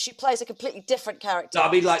she plays a completely different character. No,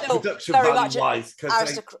 I mean, like, production value-wise,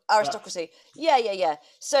 aristocracy. Yeah.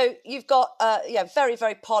 So you've got very,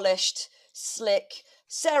 very polished, slick.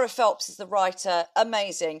 Sarah Phelps is the writer,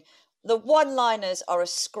 amazing. The one-liners are a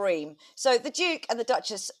scream. So the Duke and the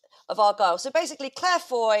Duchess of Argyll. So basically, Claire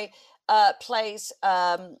Foy plays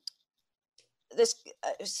this.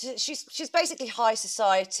 She's basically high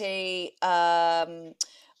society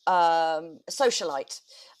socialite,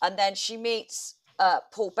 and then she meets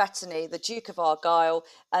Paul Bettany, the Duke of Argyll,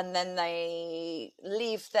 and then they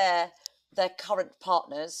leave their current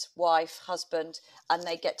partners, wife, husband, and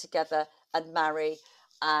they get together and marry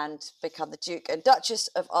and become the Duke and Duchess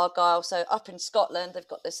of Argyll. So up in Scotland, they've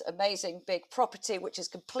got this amazing big property, which is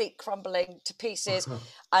complete crumbling to pieces.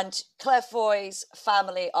 And Claire Foy's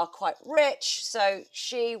family are quite rich. So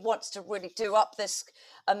she wants to really do up this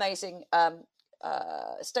amazing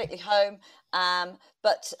stately home.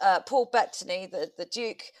 But Paul Bettany, the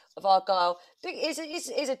Duke of Argyll,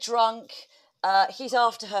 is a drunk. He's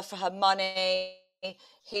after her for her money.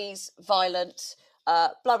 He's violent.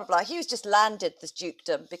 Blah blah blah. He was just landed this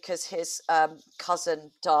dukedom because his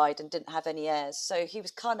cousin died and didn't have any heirs, so he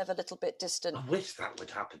was kind of a little bit distant. I wish that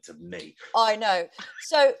would happen to me. I know.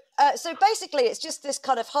 So basically, it's just this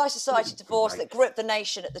kind of high society divorce that gripped the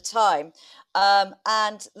nation at the time,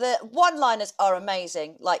 and the one-liners are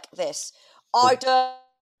amazing, like this: I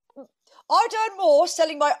earn more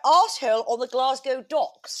selling my arsehole on the Glasgow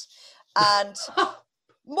docks, and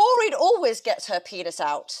Maureen always gets her penis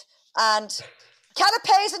out, and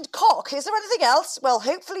canapes and cock. Is there anything else? Well,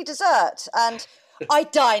 hopefully dessert. And I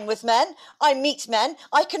dine with men. I meet men.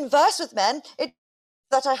 I converse with men.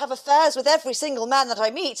 That I have affairs with every single man that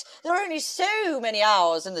I meet. There are only so many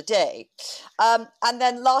hours in the day. And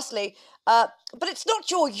then lastly, but it's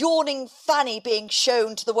not your yawning fanny being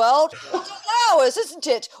shown to the world. It's all ours, isn't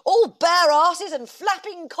it? All bare asses and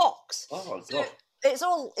flapping cocks. Oh my God.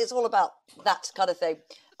 So it's all about that kind of thing.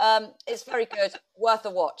 It's very good, worth a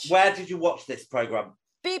watch. Where did you watch this programme?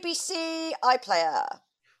 BBC iPlayer.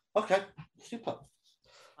 Okay, super.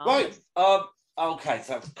 Right. Okay,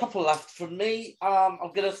 so a couple left from me. So I'm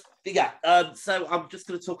just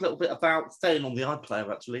gonna talk a little bit about staying on the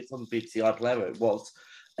iPlayer. Actually, it's on the BBC iPlayer.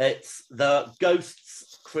 It's the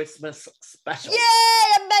Ghosts Christmas special.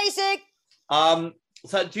 Yay! Amazing.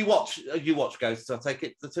 So do you watch Ghosts? I take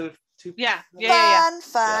it the two. Yeah.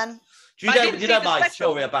 Fan. Do you know my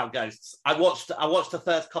story about Ghosts? I watched the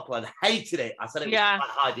first couple and hated it. I said it was quite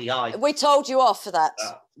Heidi High. We told you off for that.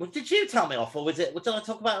 Well, did you tell me off, or did I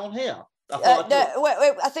talk about it on here?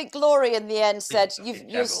 I think Glory in the end said,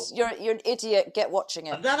 "You're an idiot. Get watching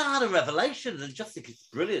it." And then I had a revelation, and just think it's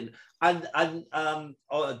brilliant. And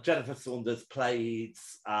Jennifer Saunders played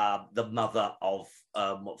the mother of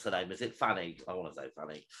what's her name? Is it Fanny? I want to say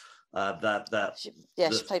Fanny. She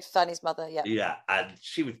played Fanny's mother. Yeah, and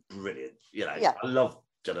she was brilliant. I love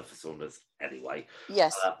Jennifer Saunders anyway.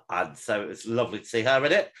 Yes, and so it was lovely to see her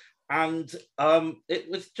in it, and it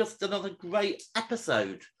was just another great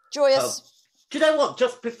episode. Joyous. Do you know what?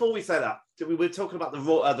 Just before we say that, we were talking about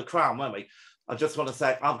the Crown, weren't we? I just want to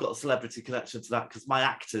say I've got a celebrity connection to that because my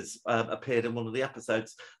actors appeared in one of the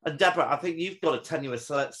episodes. And Deborah, I think you've got a tenuous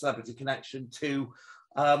celebrity connection to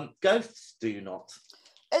Ghosts, do you not?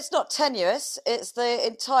 It's not tenuous. It's the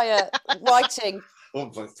entire writing.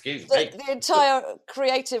 Excuse me. The entire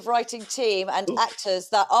creative writing team and actors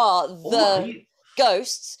that are the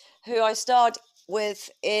ghosts who I starred with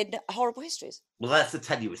in Horrible Histories. Well, that's the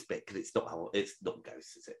tenuous bit because it's not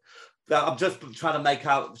Ghosts, is it? I'm just trying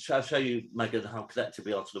to show you, Megan, how connected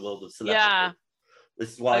we are to the world of celebrity. Yeah.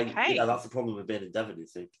 This is why that's the problem with being in Devon, you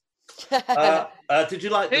see. Did you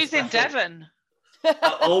like? Who's in Devon?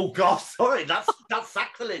 Oh gosh, sorry, that's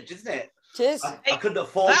sacrilege, isn't it? It is. I couldn't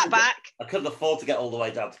afford I couldn't afford to get all the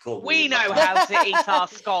way down to Cornwall. We know how to eat our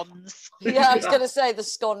scones. Yeah, I was going to say the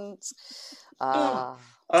scones.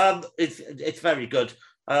 It's very good.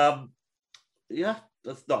 There's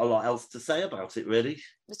not a lot else to say about it, really.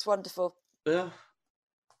 It's wonderful. Yeah.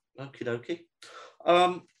 Okie dokie.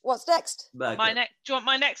 What's next? Do you want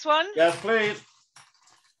my next one? Yes, please.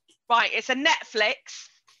 Right, it's a Netflix.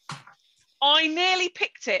 I nearly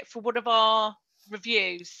picked it for one of our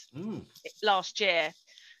reviews last year,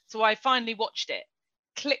 so I finally watched it.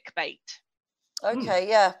 Clickbait. Okay,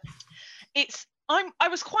 yeah. I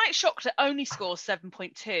was quite shocked it only scores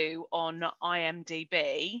 7.2 on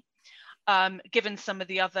IMDb, given some of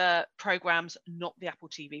the other programs, not the Apple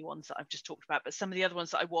TV ones that I've just talked about, but some of the other ones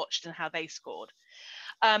that I watched and how they scored.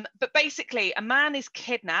 But basically, a man is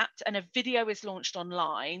kidnapped and a video is launched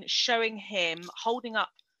online showing him holding up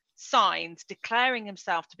signs declaring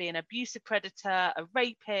himself to be an abusive predator, a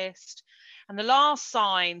rapist, and the last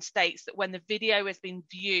sign states that when the video has been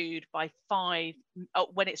viewed by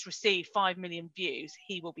when it's received 5 million views,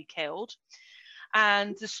 he will be killed.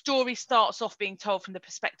 And the story starts off being told from the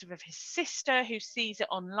perspective of his sister who sees it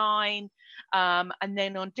online, and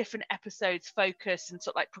then on different episodes focus and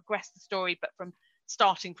sort of like progress the story, but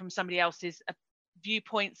starting from somebody else's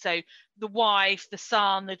viewpoint. So the wife, the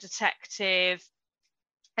son, the detective,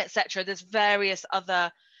 etc. There's various other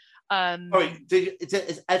Sorry,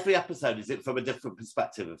 is every episode, is it from a different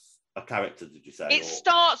perspective of a character, did you say?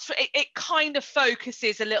 It kind of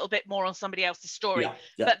focuses a little bit more on somebody else's story,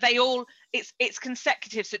 but it's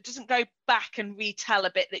consecutive, so it doesn't go back and retell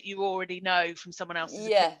a bit that you already know from someone else's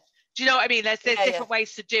opinion. Do you know what I mean? There's different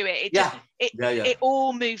ways to do it. It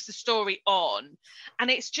all moves the story on, and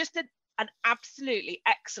it's just an absolutely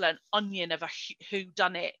excellent onion of a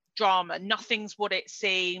whodunit drama. Nothing's what it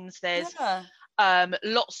seems. There's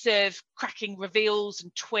lots of cracking reveals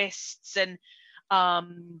and twists and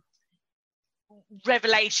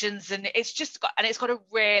revelations, and it's got a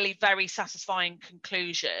really very satisfying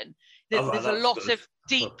conclusion. There's a lot of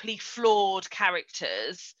deeply flawed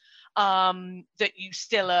characters that you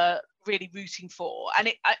still are really rooting for,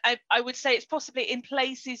 and I would say it's possibly in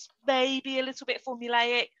places maybe a little bit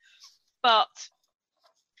formulaic, but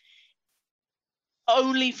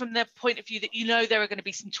only from the point of view that there are going to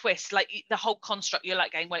be some twists. Like the whole construct, you're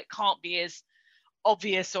like going, well, it can't be as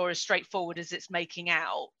obvious or as straightforward as it's making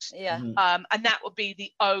out. And that would be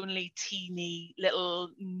the only teeny little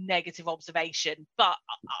negative observation, but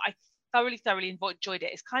I thoroughly enjoyed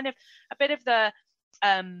it. It's kind of a bit of the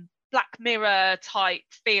Black Mirror type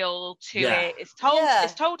feel to it.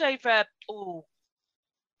 It's told over a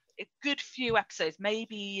good few episodes,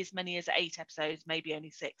 maybe as many as 8 episodes, maybe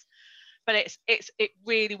only 6, but it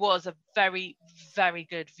really was a very, very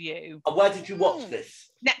good view. And where did you watch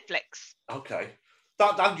this? Netflix. Okay,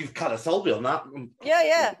 that you've kind of sold me on that.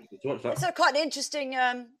 It's quite an interesting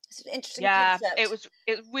concept. It was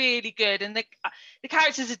really good, and the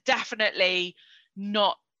characters are definitely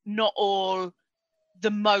not all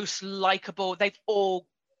the most likable. They've all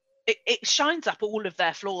it shines up all of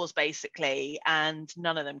their flaws basically, and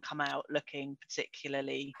none of them come out looking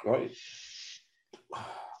particularly right.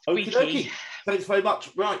 Okay, thanks very much.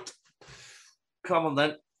 Right, come on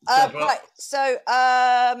then. Right, so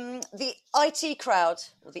the IT crowd,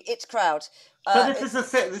 or the IT crowd. So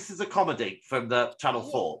this is a comedy from the Channel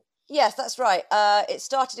 4. Yes, that's right. It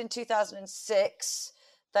started in 2006.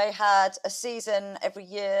 They had a season every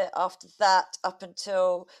year after that, up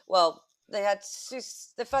until they've had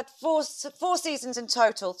 4 seasons in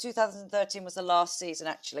total. 2013 was the last season,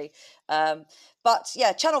 actually. But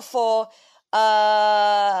yeah, Channel 4.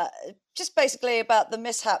 Just basically about the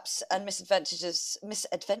mishaps and misadventures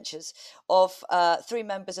of 3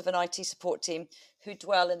 members of an IT support team who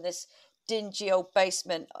dwell in this dingy old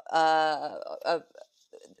basement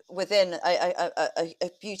within a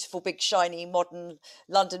beautiful, big, shiny, modern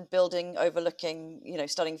London building overlooking,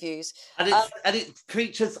 stunning views. And it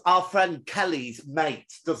features our friend Kelly's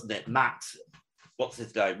mate, doesn't it, Matt? What's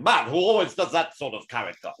his name? Matt, who always does that sort of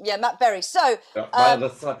character. Yeah, Matt Berry. So,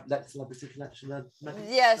 next celebrity connection then.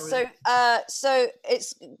 Yeah, so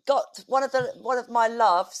it's got one of my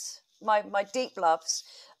loves, my deep loves,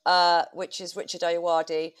 which is Richard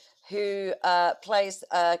Ayoade, who plays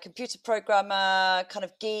a computer programmer, kind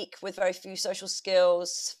of geek with very few social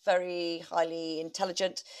skills, very highly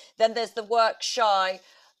intelligent. Then there's the work shy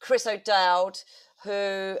Chris O'Dowd,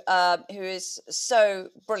 who is so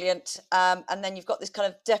brilliant, and then you've got this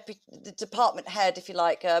kind of department head, if you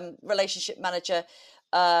like, relationship manager,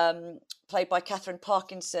 played by Catherine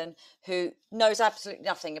Parkinson, who knows absolutely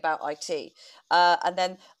nothing about IT, and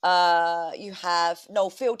then you have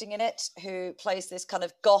Noel Fielding in it, who plays this kind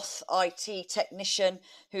of goth IT technician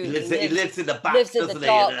who lives in the back, lives in the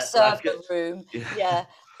dark server room,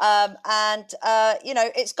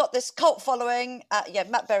 it's got this cult following.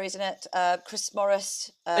 Matt Berry's in it. Chris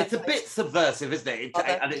Morris. It's a bit subversive, isn't it?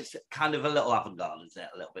 And it's kind of a little avant-garde, isn't it?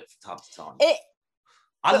 A little bit from time to time.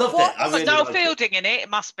 I loved it. I really Noel Fielding in it. It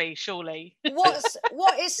must be, surely.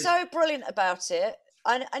 What is so brilliant about it,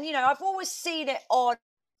 and I've always seen it on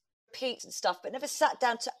repeats and stuff, but never sat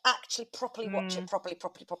down to actually properly watch it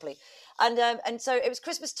properly. And so it was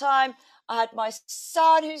Christmas time. I had my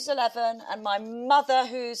son who's 11 and my mother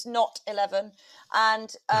who's not 11,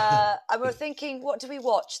 and we were thinking, what do we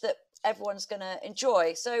watch that everyone's going to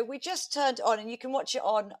enjoy? So we just turned it on, and you can watch it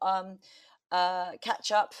on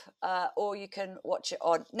Catch Up, or you can watch it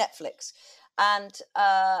on Netflix. And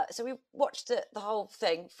so we watched the whole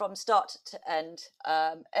thing from start to end,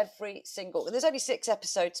 every single. There's only 6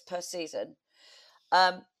 episodes per season,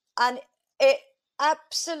 and it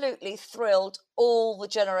absolutely thrilled all the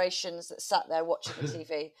generations that sat there watching the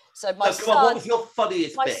TV. So what was your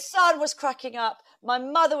funniest bit? My son was cracking up. My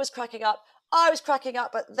mother was cracking up. I was cracking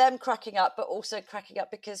up, but them cracking up, but also cracking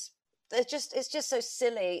up because it's just so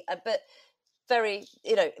silly, but very,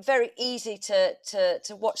 very easy to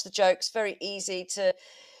watch the jokes, very easy to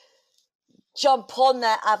jump on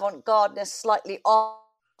their avant-gardeness, slightly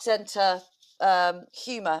off-centre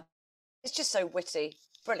humour. It's just so witty.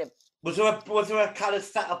 Brilliant. Was there a kind of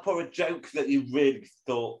setup or a joke that you really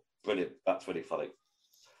thought, brilliant, that's really funny?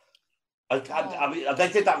 I mean, they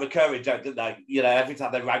did that recurring joke, didn't they? You know, every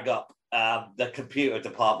time they rang up the computer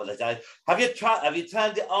department, they say, have you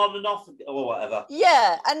turned it on and off or whatever?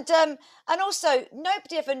 Yeah, and also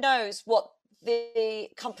nobody ever knows what the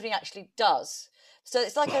company actually does. So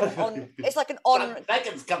it's like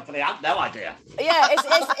Megan's company. I have no idea. Yeah,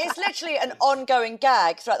 it's literally an ongoing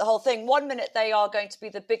gag throughout the whole thing. One minute they are going to be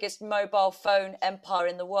the biggest mobile phone empire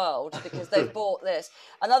in the world because they've bought this.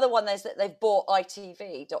 Another one is that they've bought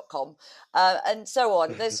ITV.com, and so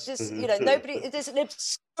on. There's just there's an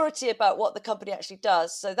obscurity about what the company actually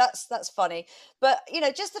does. So that's funny. But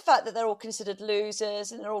just the fact that they're all considered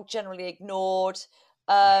losers and they're all generally ignored.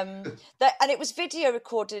 And it was video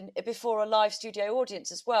recorded before a live studio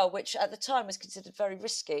audience as well, which at the time was considered very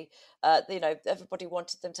risky. Everybody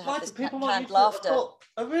wanted them to have this canned laughter. Oh,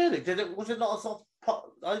 really? Was it not a sort of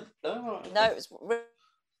No, it was.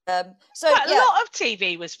 A lot of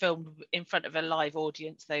TV was filmed in front of a live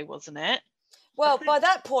audience, though, wasn't it? Well, by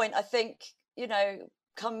that point, I think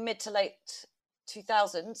come mid to late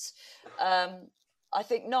 2000s, I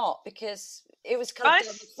think not, because it was kind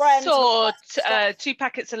of friends. I saw 2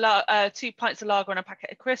 pints of lager and a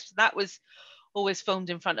packet of crisps. That was always filmed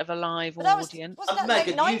in front of a live audience. Wasn't that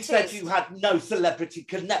Megan, late 90s? You said you had no celebrity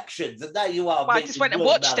connections, and there you are. Well, I just went and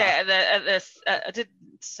watched it at this. I didn't.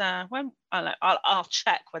 When I'll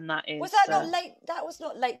check when that is. Was that not late? That was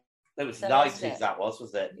not late. It was 90s. That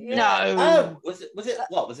was it? Yeah. No. Oh, was it?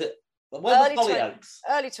 What was it? When was Hollyoaks?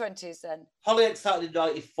 Early 20s then. Hollyoaks started in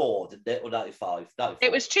 94, didn't it? Or 95? 94.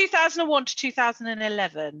 It was 2001 to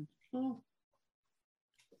 2011.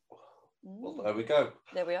 Well, there we go.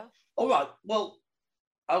 There we are. All right. Well,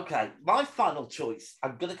 okay. My final choice,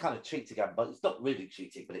 I'm going to kind of cheat again, but it's not really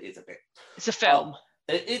cheating, but it is a bit. It's a film.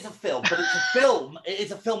 It is a film, but it's a film. It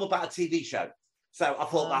is a film about a TV show. So I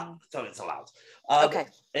thought so it's allowed. Okay.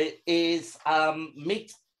 It is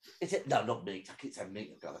Meet. Is it? No, not Meet. I keep saying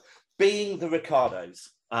Meet. Being the Ricardos,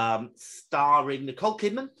 starring Nicole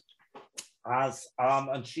Kidman as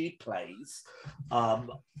and she plays the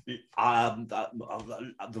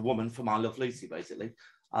woman from I Love Lucy, basically.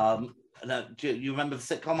 Do you remember the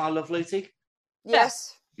sitcom I Love Lucy?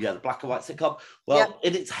 Yes. Yeah, the black and white sitcom. Well,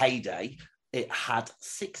 in its heyday, it had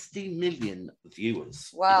 60 million viewers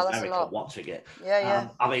in America that's a lot. watching it. Yeah.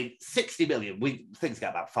 I mean, 60 million, things get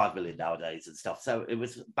about 5 million nowadays and stuff. So it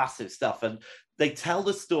was massive stuff. And they tell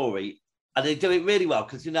the story and they do it really well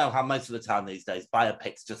because you know how most of the time these days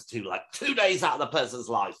biopics just do like 2 days out of the person's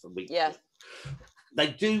life. And they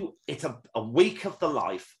do it a week of the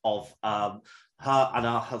life of her and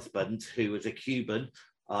her husband, who is a Cuban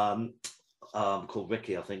called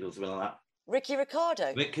Ricky, I think, or something like that. Ricky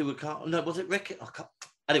Ricardo. No, was it Ricky?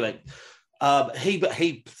 Anyway,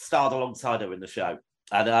 he starred alongside her in the show.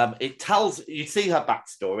 And it tells, you see her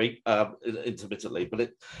backstory intermittently, but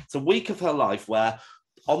it's a week of her life where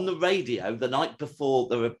on the radio, the night before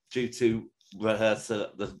they were due to rehearse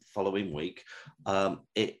the following week,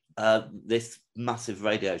 this massive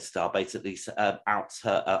radio star basically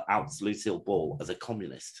outs Lucille Ball as a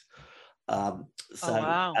communist. And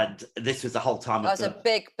this was the whole time. That was a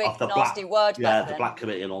big nasty word. Yeah, the Black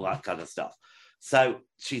Committee and all that kind of stuff. So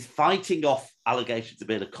she's fighting off allegations of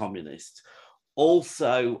being a communist.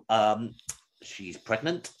 Also, she's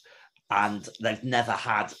pregnant, and they've never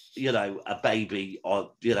had, a baby,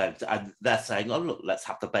 or and they're saying, "Oh, look, let's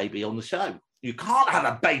have the baby on the show." You can't have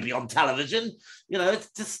a baby on television.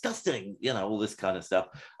 It's disgusting. All this kind of stuff.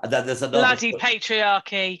 And then there's another bloody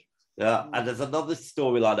patriarchy. Yeah, and there's another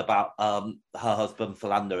storyline about her husband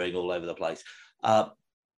philandering all over the place.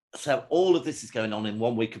 So all of this is going on in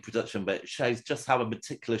 1 week of production, but it shows just how a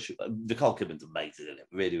meticulous... Nicole Kidman's amazing, isn't it?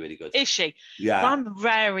 Really, really good. Is she? Yeah. I'm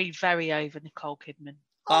very, very over Nicole Kidman.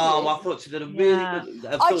 Oh, I thought she did a really good...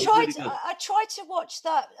 I tried to watch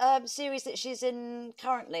that series that she's in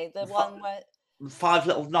currently, the one where...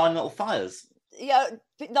 9 Little Fires. Yeah,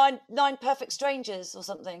 nine Perfect Strangers or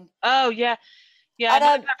something. Oh, yeah. Yeah,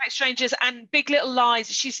 and Perfect Strangers and Big Little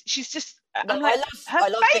Lies. She's just... her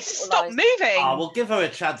face stopped moving. Oh, we'll give her a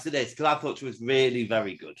chance to this because I thought she was really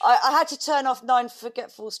very good. I had to turn off 9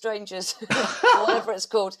 Forgetful Strangers, or whatever it's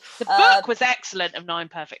called. The book was excellent of 9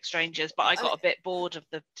 Perfect Strangers, but I got a bit bored of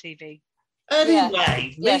the TV.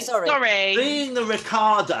 Anyway, sorry. Being the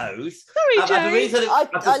Ricardos. Sorry, Joe. The reason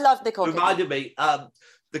I love Nicole. Reminded me,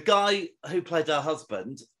 the guy who played her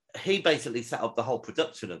husband, he basically set up the whole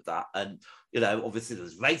production of that, and obviously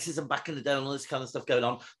there's racism back in the day and all this kind of stuff going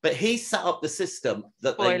on, but he set up the system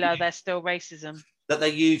that there's still racism. that they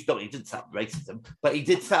used, he didn't set up racism, but he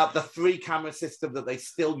did set up the 3-camera system that they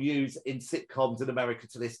still use in sitcoms in America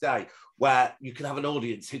to this day, where you can have an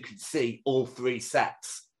audience who can see all 3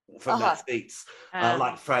 sets from their seats,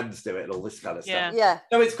 like Friends do it and all this kind of stuff. Yeah.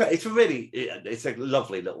 No, it's great. It's a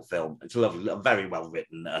lovely little film. It's very well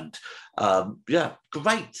written, and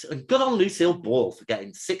great. And good on Lucille Ball for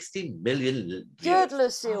getting 60 million views. Good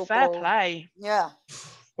Lucille fair Ball. play. Yeah.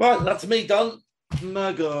 Right, that's me done.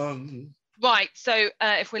 Megan. Right, so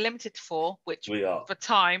if we're limited to 4, which we are for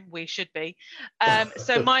time we should be,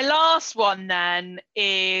 so my last one then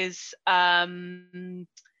is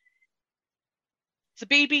it's a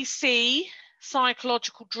BBC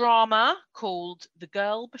psychological drama called The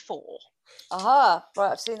Girl Before. Right,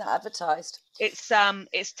 I've seen that advertised. It's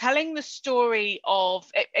telling the story of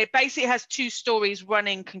it basically has 2 stories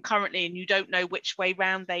running concurrently, and you don't know which way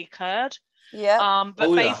round they occurred. Yeah.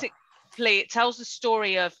 But basically it tells the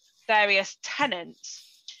story of various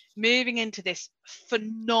tenants moving into this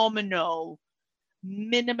phenomenal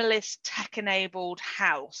minimalist tech-enabled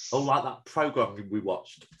house. Oh, like that programme we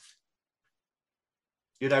watched.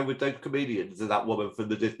 You know, with those comedians and that woman from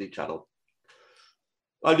the Disney Channel.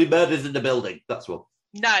 Only Murders in the Building, that's one.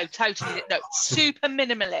 No, totally. No, super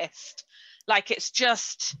minimalist. Like, it's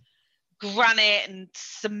just granite and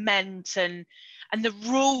cement and the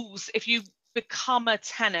rules, if you become a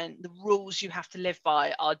tenant, the rules you have to live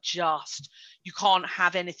by are just, you can't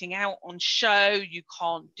have anything out on show, you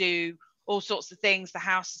can't do all sorts of things. The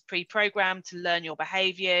house is pre-programmed to learn your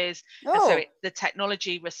behaviours, and so the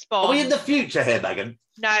technology responds. Are we in the future here, Megan?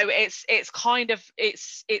 No, it's kind of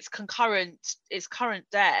it's concurrent, it's current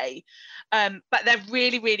day, but they're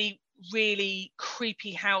really, really, really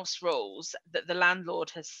creepy house rules that the landlord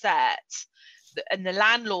has set, and the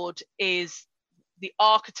landlord is the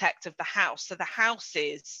architect of the house, so the house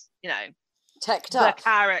is, you know, teched the up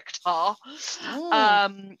character.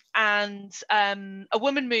 And a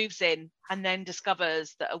woman moves in and then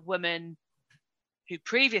discovers that a woman who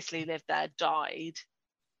previously lived there died,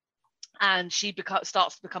 and she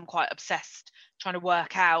starts to become quite obsessed trying to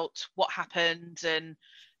work out what happened and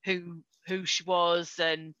who she was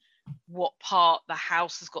and what part the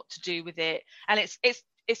house has got to do with it. And it's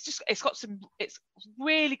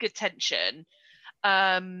really good tension.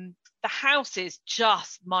 The house is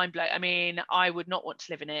just mind-blowing. I mean, I would not want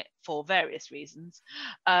to live in it for various reasons,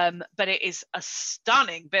 but it is a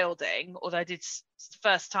stunning building. Although the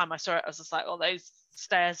first time I saw it, I was just like, oh, those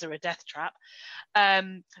stairs are a death trap.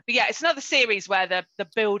 But yeah, it's another series where the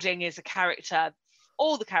building is a character.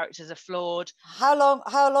 All the characters are flawed. How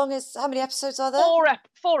many episodes are there?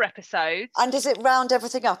 4 episodes. And does it round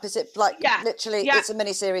everything up? Is it like literally it's a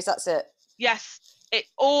mini series, that's it? Yes.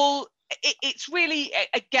 It's really,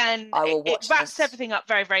 again, it wraps everything up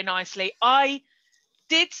very, very nicely. I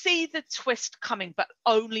did see the twist coming, but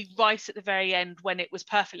only right at the very end, when it was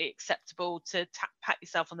perfectly acceptable to pat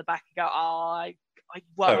yourself on the back and go, I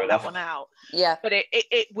worked that one out. Yeah. But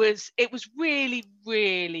it was really,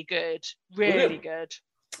 really good. Really good.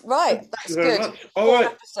 Right, that's good. 4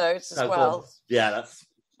 episodes as well. Yeah, that's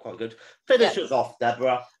quite good. Finish us off,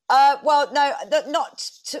 Deborah. Well, no,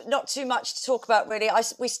 not too much to talk about, really.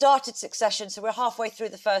 We started Succession, so we're halfway through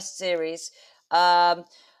the first series.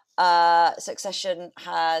 Succession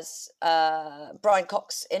has Brian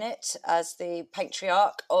Cox in it as the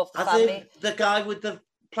patriarch of the family. The guy with the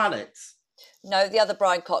planets? No, the other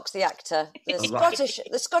Brian Cox, the actor,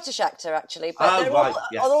 the Scottish actor, actually, but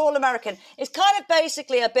they're all American. It's kind of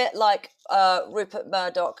basically a bit like Rupert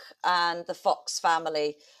Murdoch and the Fox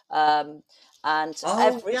family.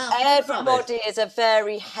 Everybody is a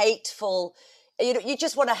very hateful. You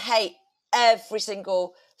just want to hate every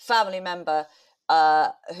single family member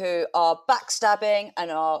who are backstabbing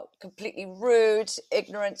and are completely rude,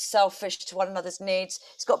 ignorant, selfish to one another's needs.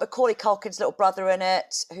 It's got Macaulay Culkin's little brother in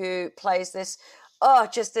it who plays this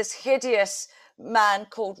hideous man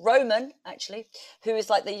called Roman, actually, who is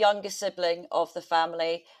like the younger sibling of the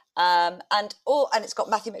family. And it's got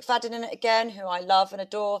Matthew McFadden in it again, who I love and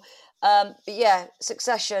adore. But yeah,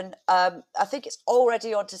 Succession, I think it's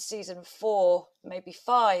already on to season 4, maybe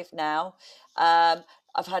 5 now.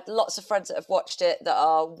 I've had lots of friends that have watched it that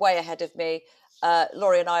are way ahead of me.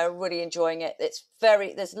 Laurie and I are really enjoying it.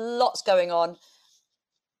 There's lots going on.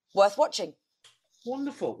 Worth watching.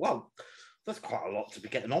 Wonderful. Well, there's quite a lot to be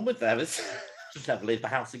getting on with there. Just never leave the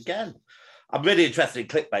house again. I'm really interested in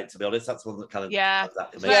clickbait, to be honest. That's one that kind of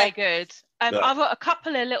that to me. Very good. I've got a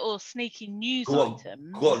couple of little sneaky news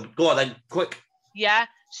items. Go on then, quick. Yeah.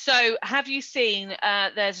 So, have you seen?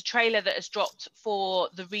 There's a trailer that has dropped for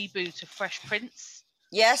the reboot of Fresh Prince.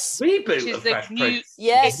 Yes. Reboot of Fresh Prince.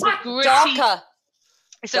 Yes. It's a gritty, darker.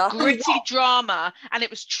 It's a gritty drama, and it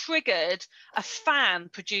was triggered. A fan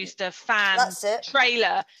produced a fan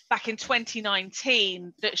trailer back in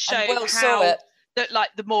 2019 that showed how that, like,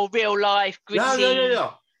 the more real life gritty.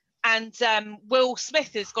 And Will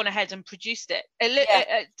Smith has gone ahead and produced it.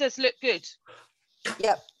 It does look good.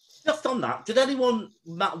 Yep. Just on that, did anyone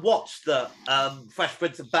watch the Fresh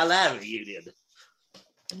Prince of Bel-Air reunion?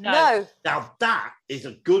 No. Now that is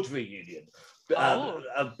a good reunion,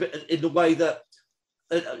 in the way that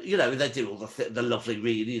they do all the lovely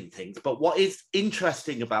reunion things. But what is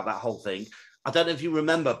interesting about that whole thing, I don't know if you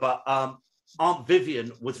remember, but Aunt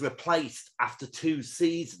Vivian was replaced after 2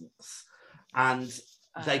 seasons, and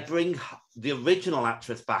they bring the original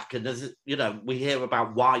actress back, and there's, we hear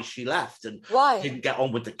about why she left and didn't get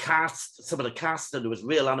on with the cast, some of the cast, and there was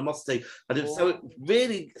real animosity. And so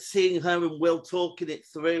really seeing her and Will talking it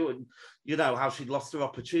through, and how she'd lost her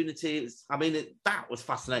opportunity. That was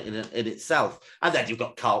fascinating in itself. And then you've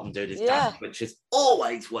got Carlton doing his dance, which is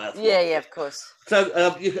always worth it. Yeah, of course. So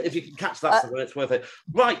if you can catch that, it's worth it.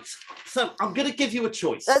 Right. So I'm going to give you a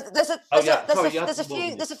choice.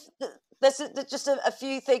 There's just a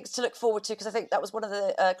few things to look forward to, because I think that was one of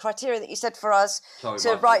the criteria that you said for us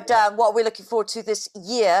to write down what we're looking forward to this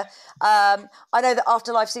year. I know that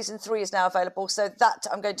Afterlife Season 3 is now available, so that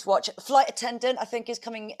I'm going to watch. Flight Attendant, I think, is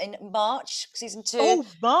coming in March, Season 2. Oh,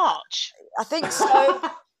 March? I think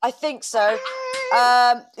so.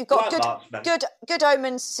 You've got Good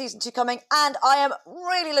Omens Season 2 coming, and I am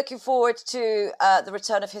really looking forward to the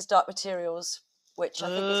return of His Dark Materials, which I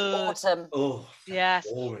think is autumn. Oh, yes.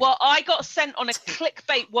 Well, I got sent on a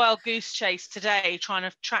clickbait wild goose chase today, trying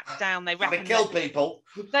to track down. They reckon kill people.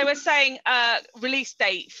 They were saying release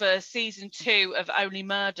date for Season 2 of Only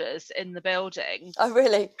Murders in the Building. Oh,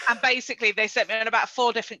 really? And basically, they sent me on about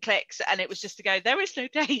 4 different clicks, and it was just to go, there is no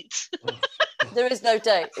date. There is no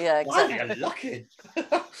date. Yeah, exactly. Why are you looking?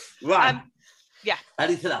 Right. Yeah.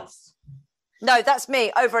 Anything else? No, that's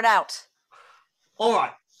me. Over and out. All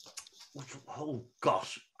right. Oh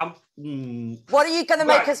gosh! What are you going to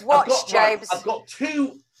make us watch, James? I've got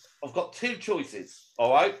two choices.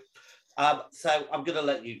 All right. So I'm going to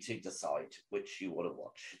let you two decide which you want to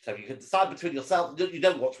watch. So you can decide between yourself. You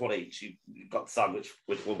don't watch one each. You've got to decide which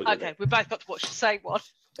one we're going to do. Okay, we both got to watch the same one.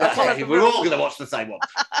 Okay, we're all going to watch the same one.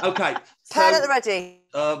 Okay. Pen at the ready.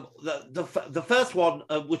 The first one,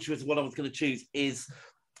 which was the one I was going to choose, is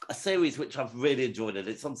a series which I've really enjoyed.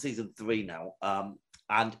 It's on Season 3 now.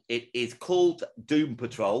 And it is called Doom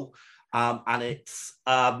Patrol, and it's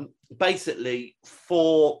basically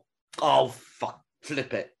flip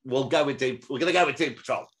it. We're going to go with Doom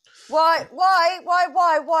Patrol. Why?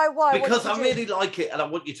 Because I really like it, and I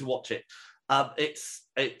want you to watch it.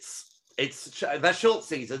 They're short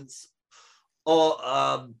seasons,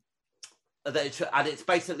 and it's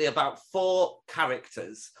basically about 4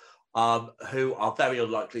 characters who are very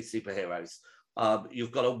unlikely superheroes.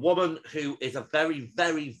 You've got a woman who is a very,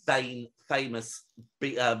 very famous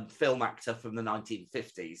film actor from the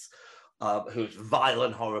 1950s, who's vile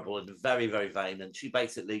and horrible and very, very vain. And she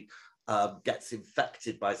basically gets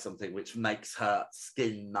infected by something which makes her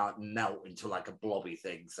skin melt into like a blobby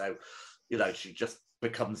thing. So, she just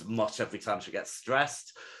becomes much every time she gets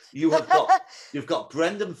stressed. You've got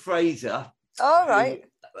Brendan Fraser. All right.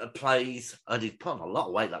 Plays, and he's put on a lot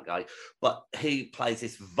of weight, that guy, but he plays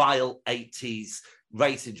this vile 80s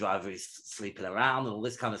racing driver. He's sleeping around and all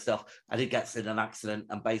this kind of stuff, and he gets in an accident,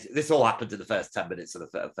 and basically this all happened in the first 10 minutes of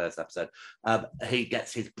the first episode. He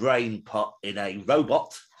gets his brain put in a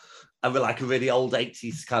robot, and like a really old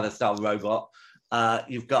 80s kind of style robot.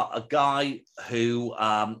 You've got a guy who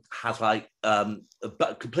has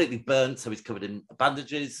completely burnt, so he's covered in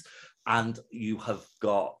bandages, and you have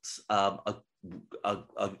got a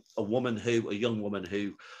young woman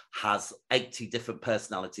who has 80 different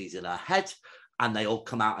personalities in her head, and they all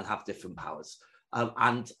come out and have different powers.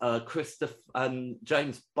 And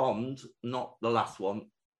James Bond, not the last one,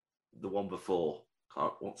 the one before.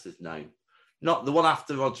 What's his name? Not the one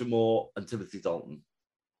after Roger Moore and Timothy Dalton.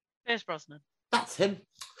 Pierce Brosnan. That's him.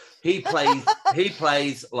 He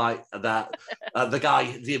plays like that. The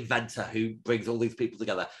guy, the inventor, who brings all these people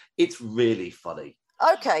together. It's really funny.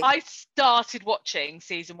 Okay. I started watching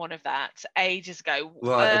Season 1 of that ages ago.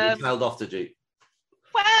 Right, and you tailed off, did you?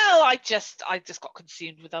 Well, I just got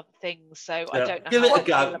consumed with other things, so I don't know. Give it a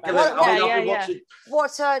go.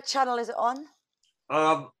 What channel is it on?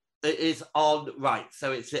 It is on, right.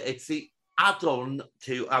 So it's the add-on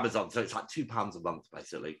to Amazon, so it's like £2 a month,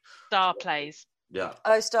 basically. Star Plays. Yeah.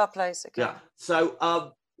 Oh, Star Plays. Okay. Yeah. So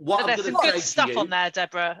what there's some good stuff on there,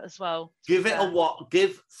 Deborah, as well. Give it a watch.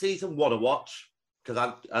 Give Season 1 a watch,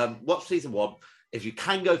 because I've watched Season 1. If you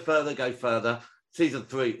can go further, go further. season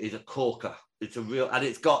 3 is a corker. It's a real, and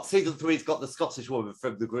it's got season 3's got the Scottish woman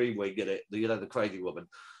from the Green Wing in it. You know, the crazy woman.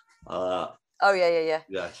 Oh yeah.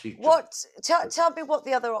 Yeah, she. What? Tell me what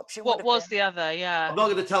the other option. What was the other? Yeah. I'm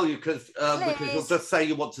not going to tell you because you'll just say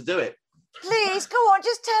you want to do it. Please go on,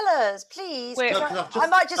 just tell us, please. I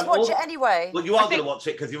might just watch it anyway. Well, you are going to watch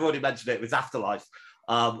it because you've already mentioned it. It was Afterlife.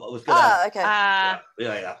 I was going to. Okay.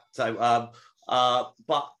 Yeah. So,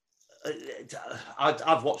 but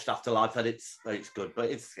I've watched Afterlife and it's good,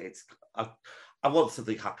 but it's I want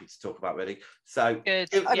something happy to talk about, really. So, good.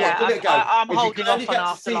 I'm holding off on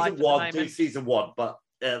Afterlife. Season 1, do season 1, but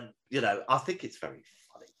I think it's very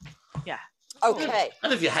funny. Yeah. Okay.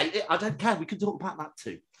 And if you hate it, I don't care. We can talk about that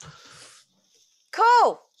too.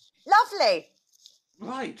 Cool. Lovely.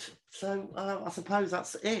 Right. So I suppose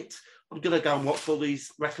that's it. I'm going to go and watch all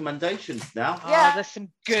these recommendations now. Yeah. There's some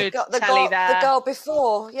good telly there. The Girl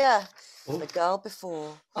Before, yeah. Oh. The Girl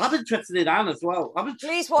Before. I'm interested in Anne as well.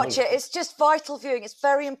 Please watch it. It's just vital viewing. It's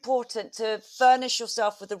very important to furnish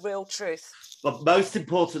yourself with the real truth. But most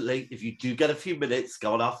importantly, if you do get a few minutes,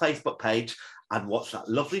 go on our Facebook page and watch that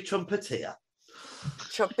lovely trumpeter.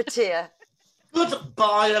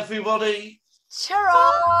 Goodbye, everybody.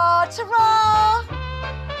 Ta-ra! Ta-ra!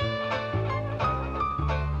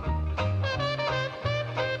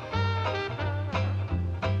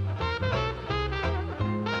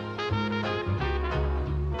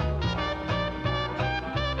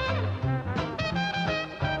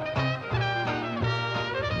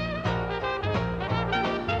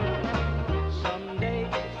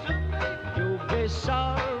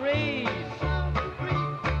 Sorry,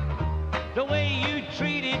 the way you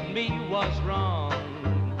treated me was wrong.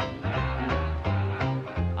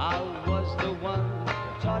 I was the one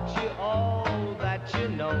who taught you all that you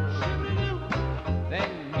know.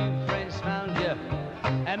 Then new friends found you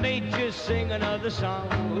and made you sing another song.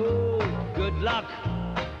 Oh, good luck,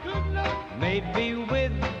 maybe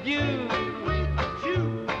with you,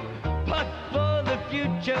 but for the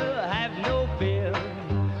future have no fear.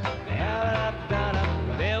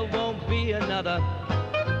 There won't be another,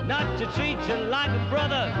 not to treat you like a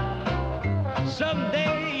brother.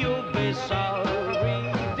 Someday you'll be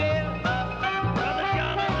sorry, dear. Brother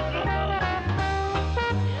John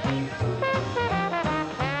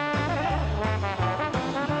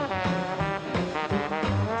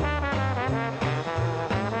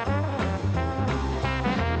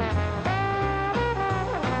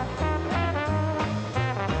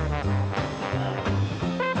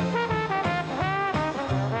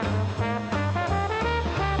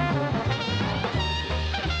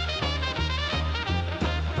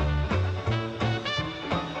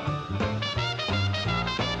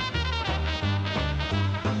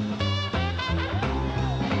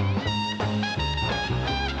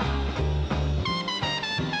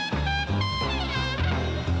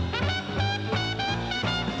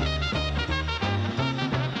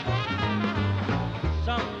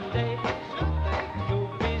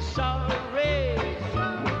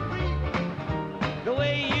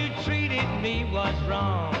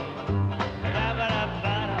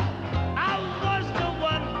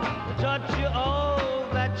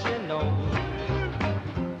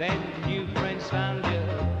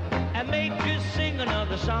on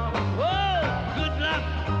the song. Oh,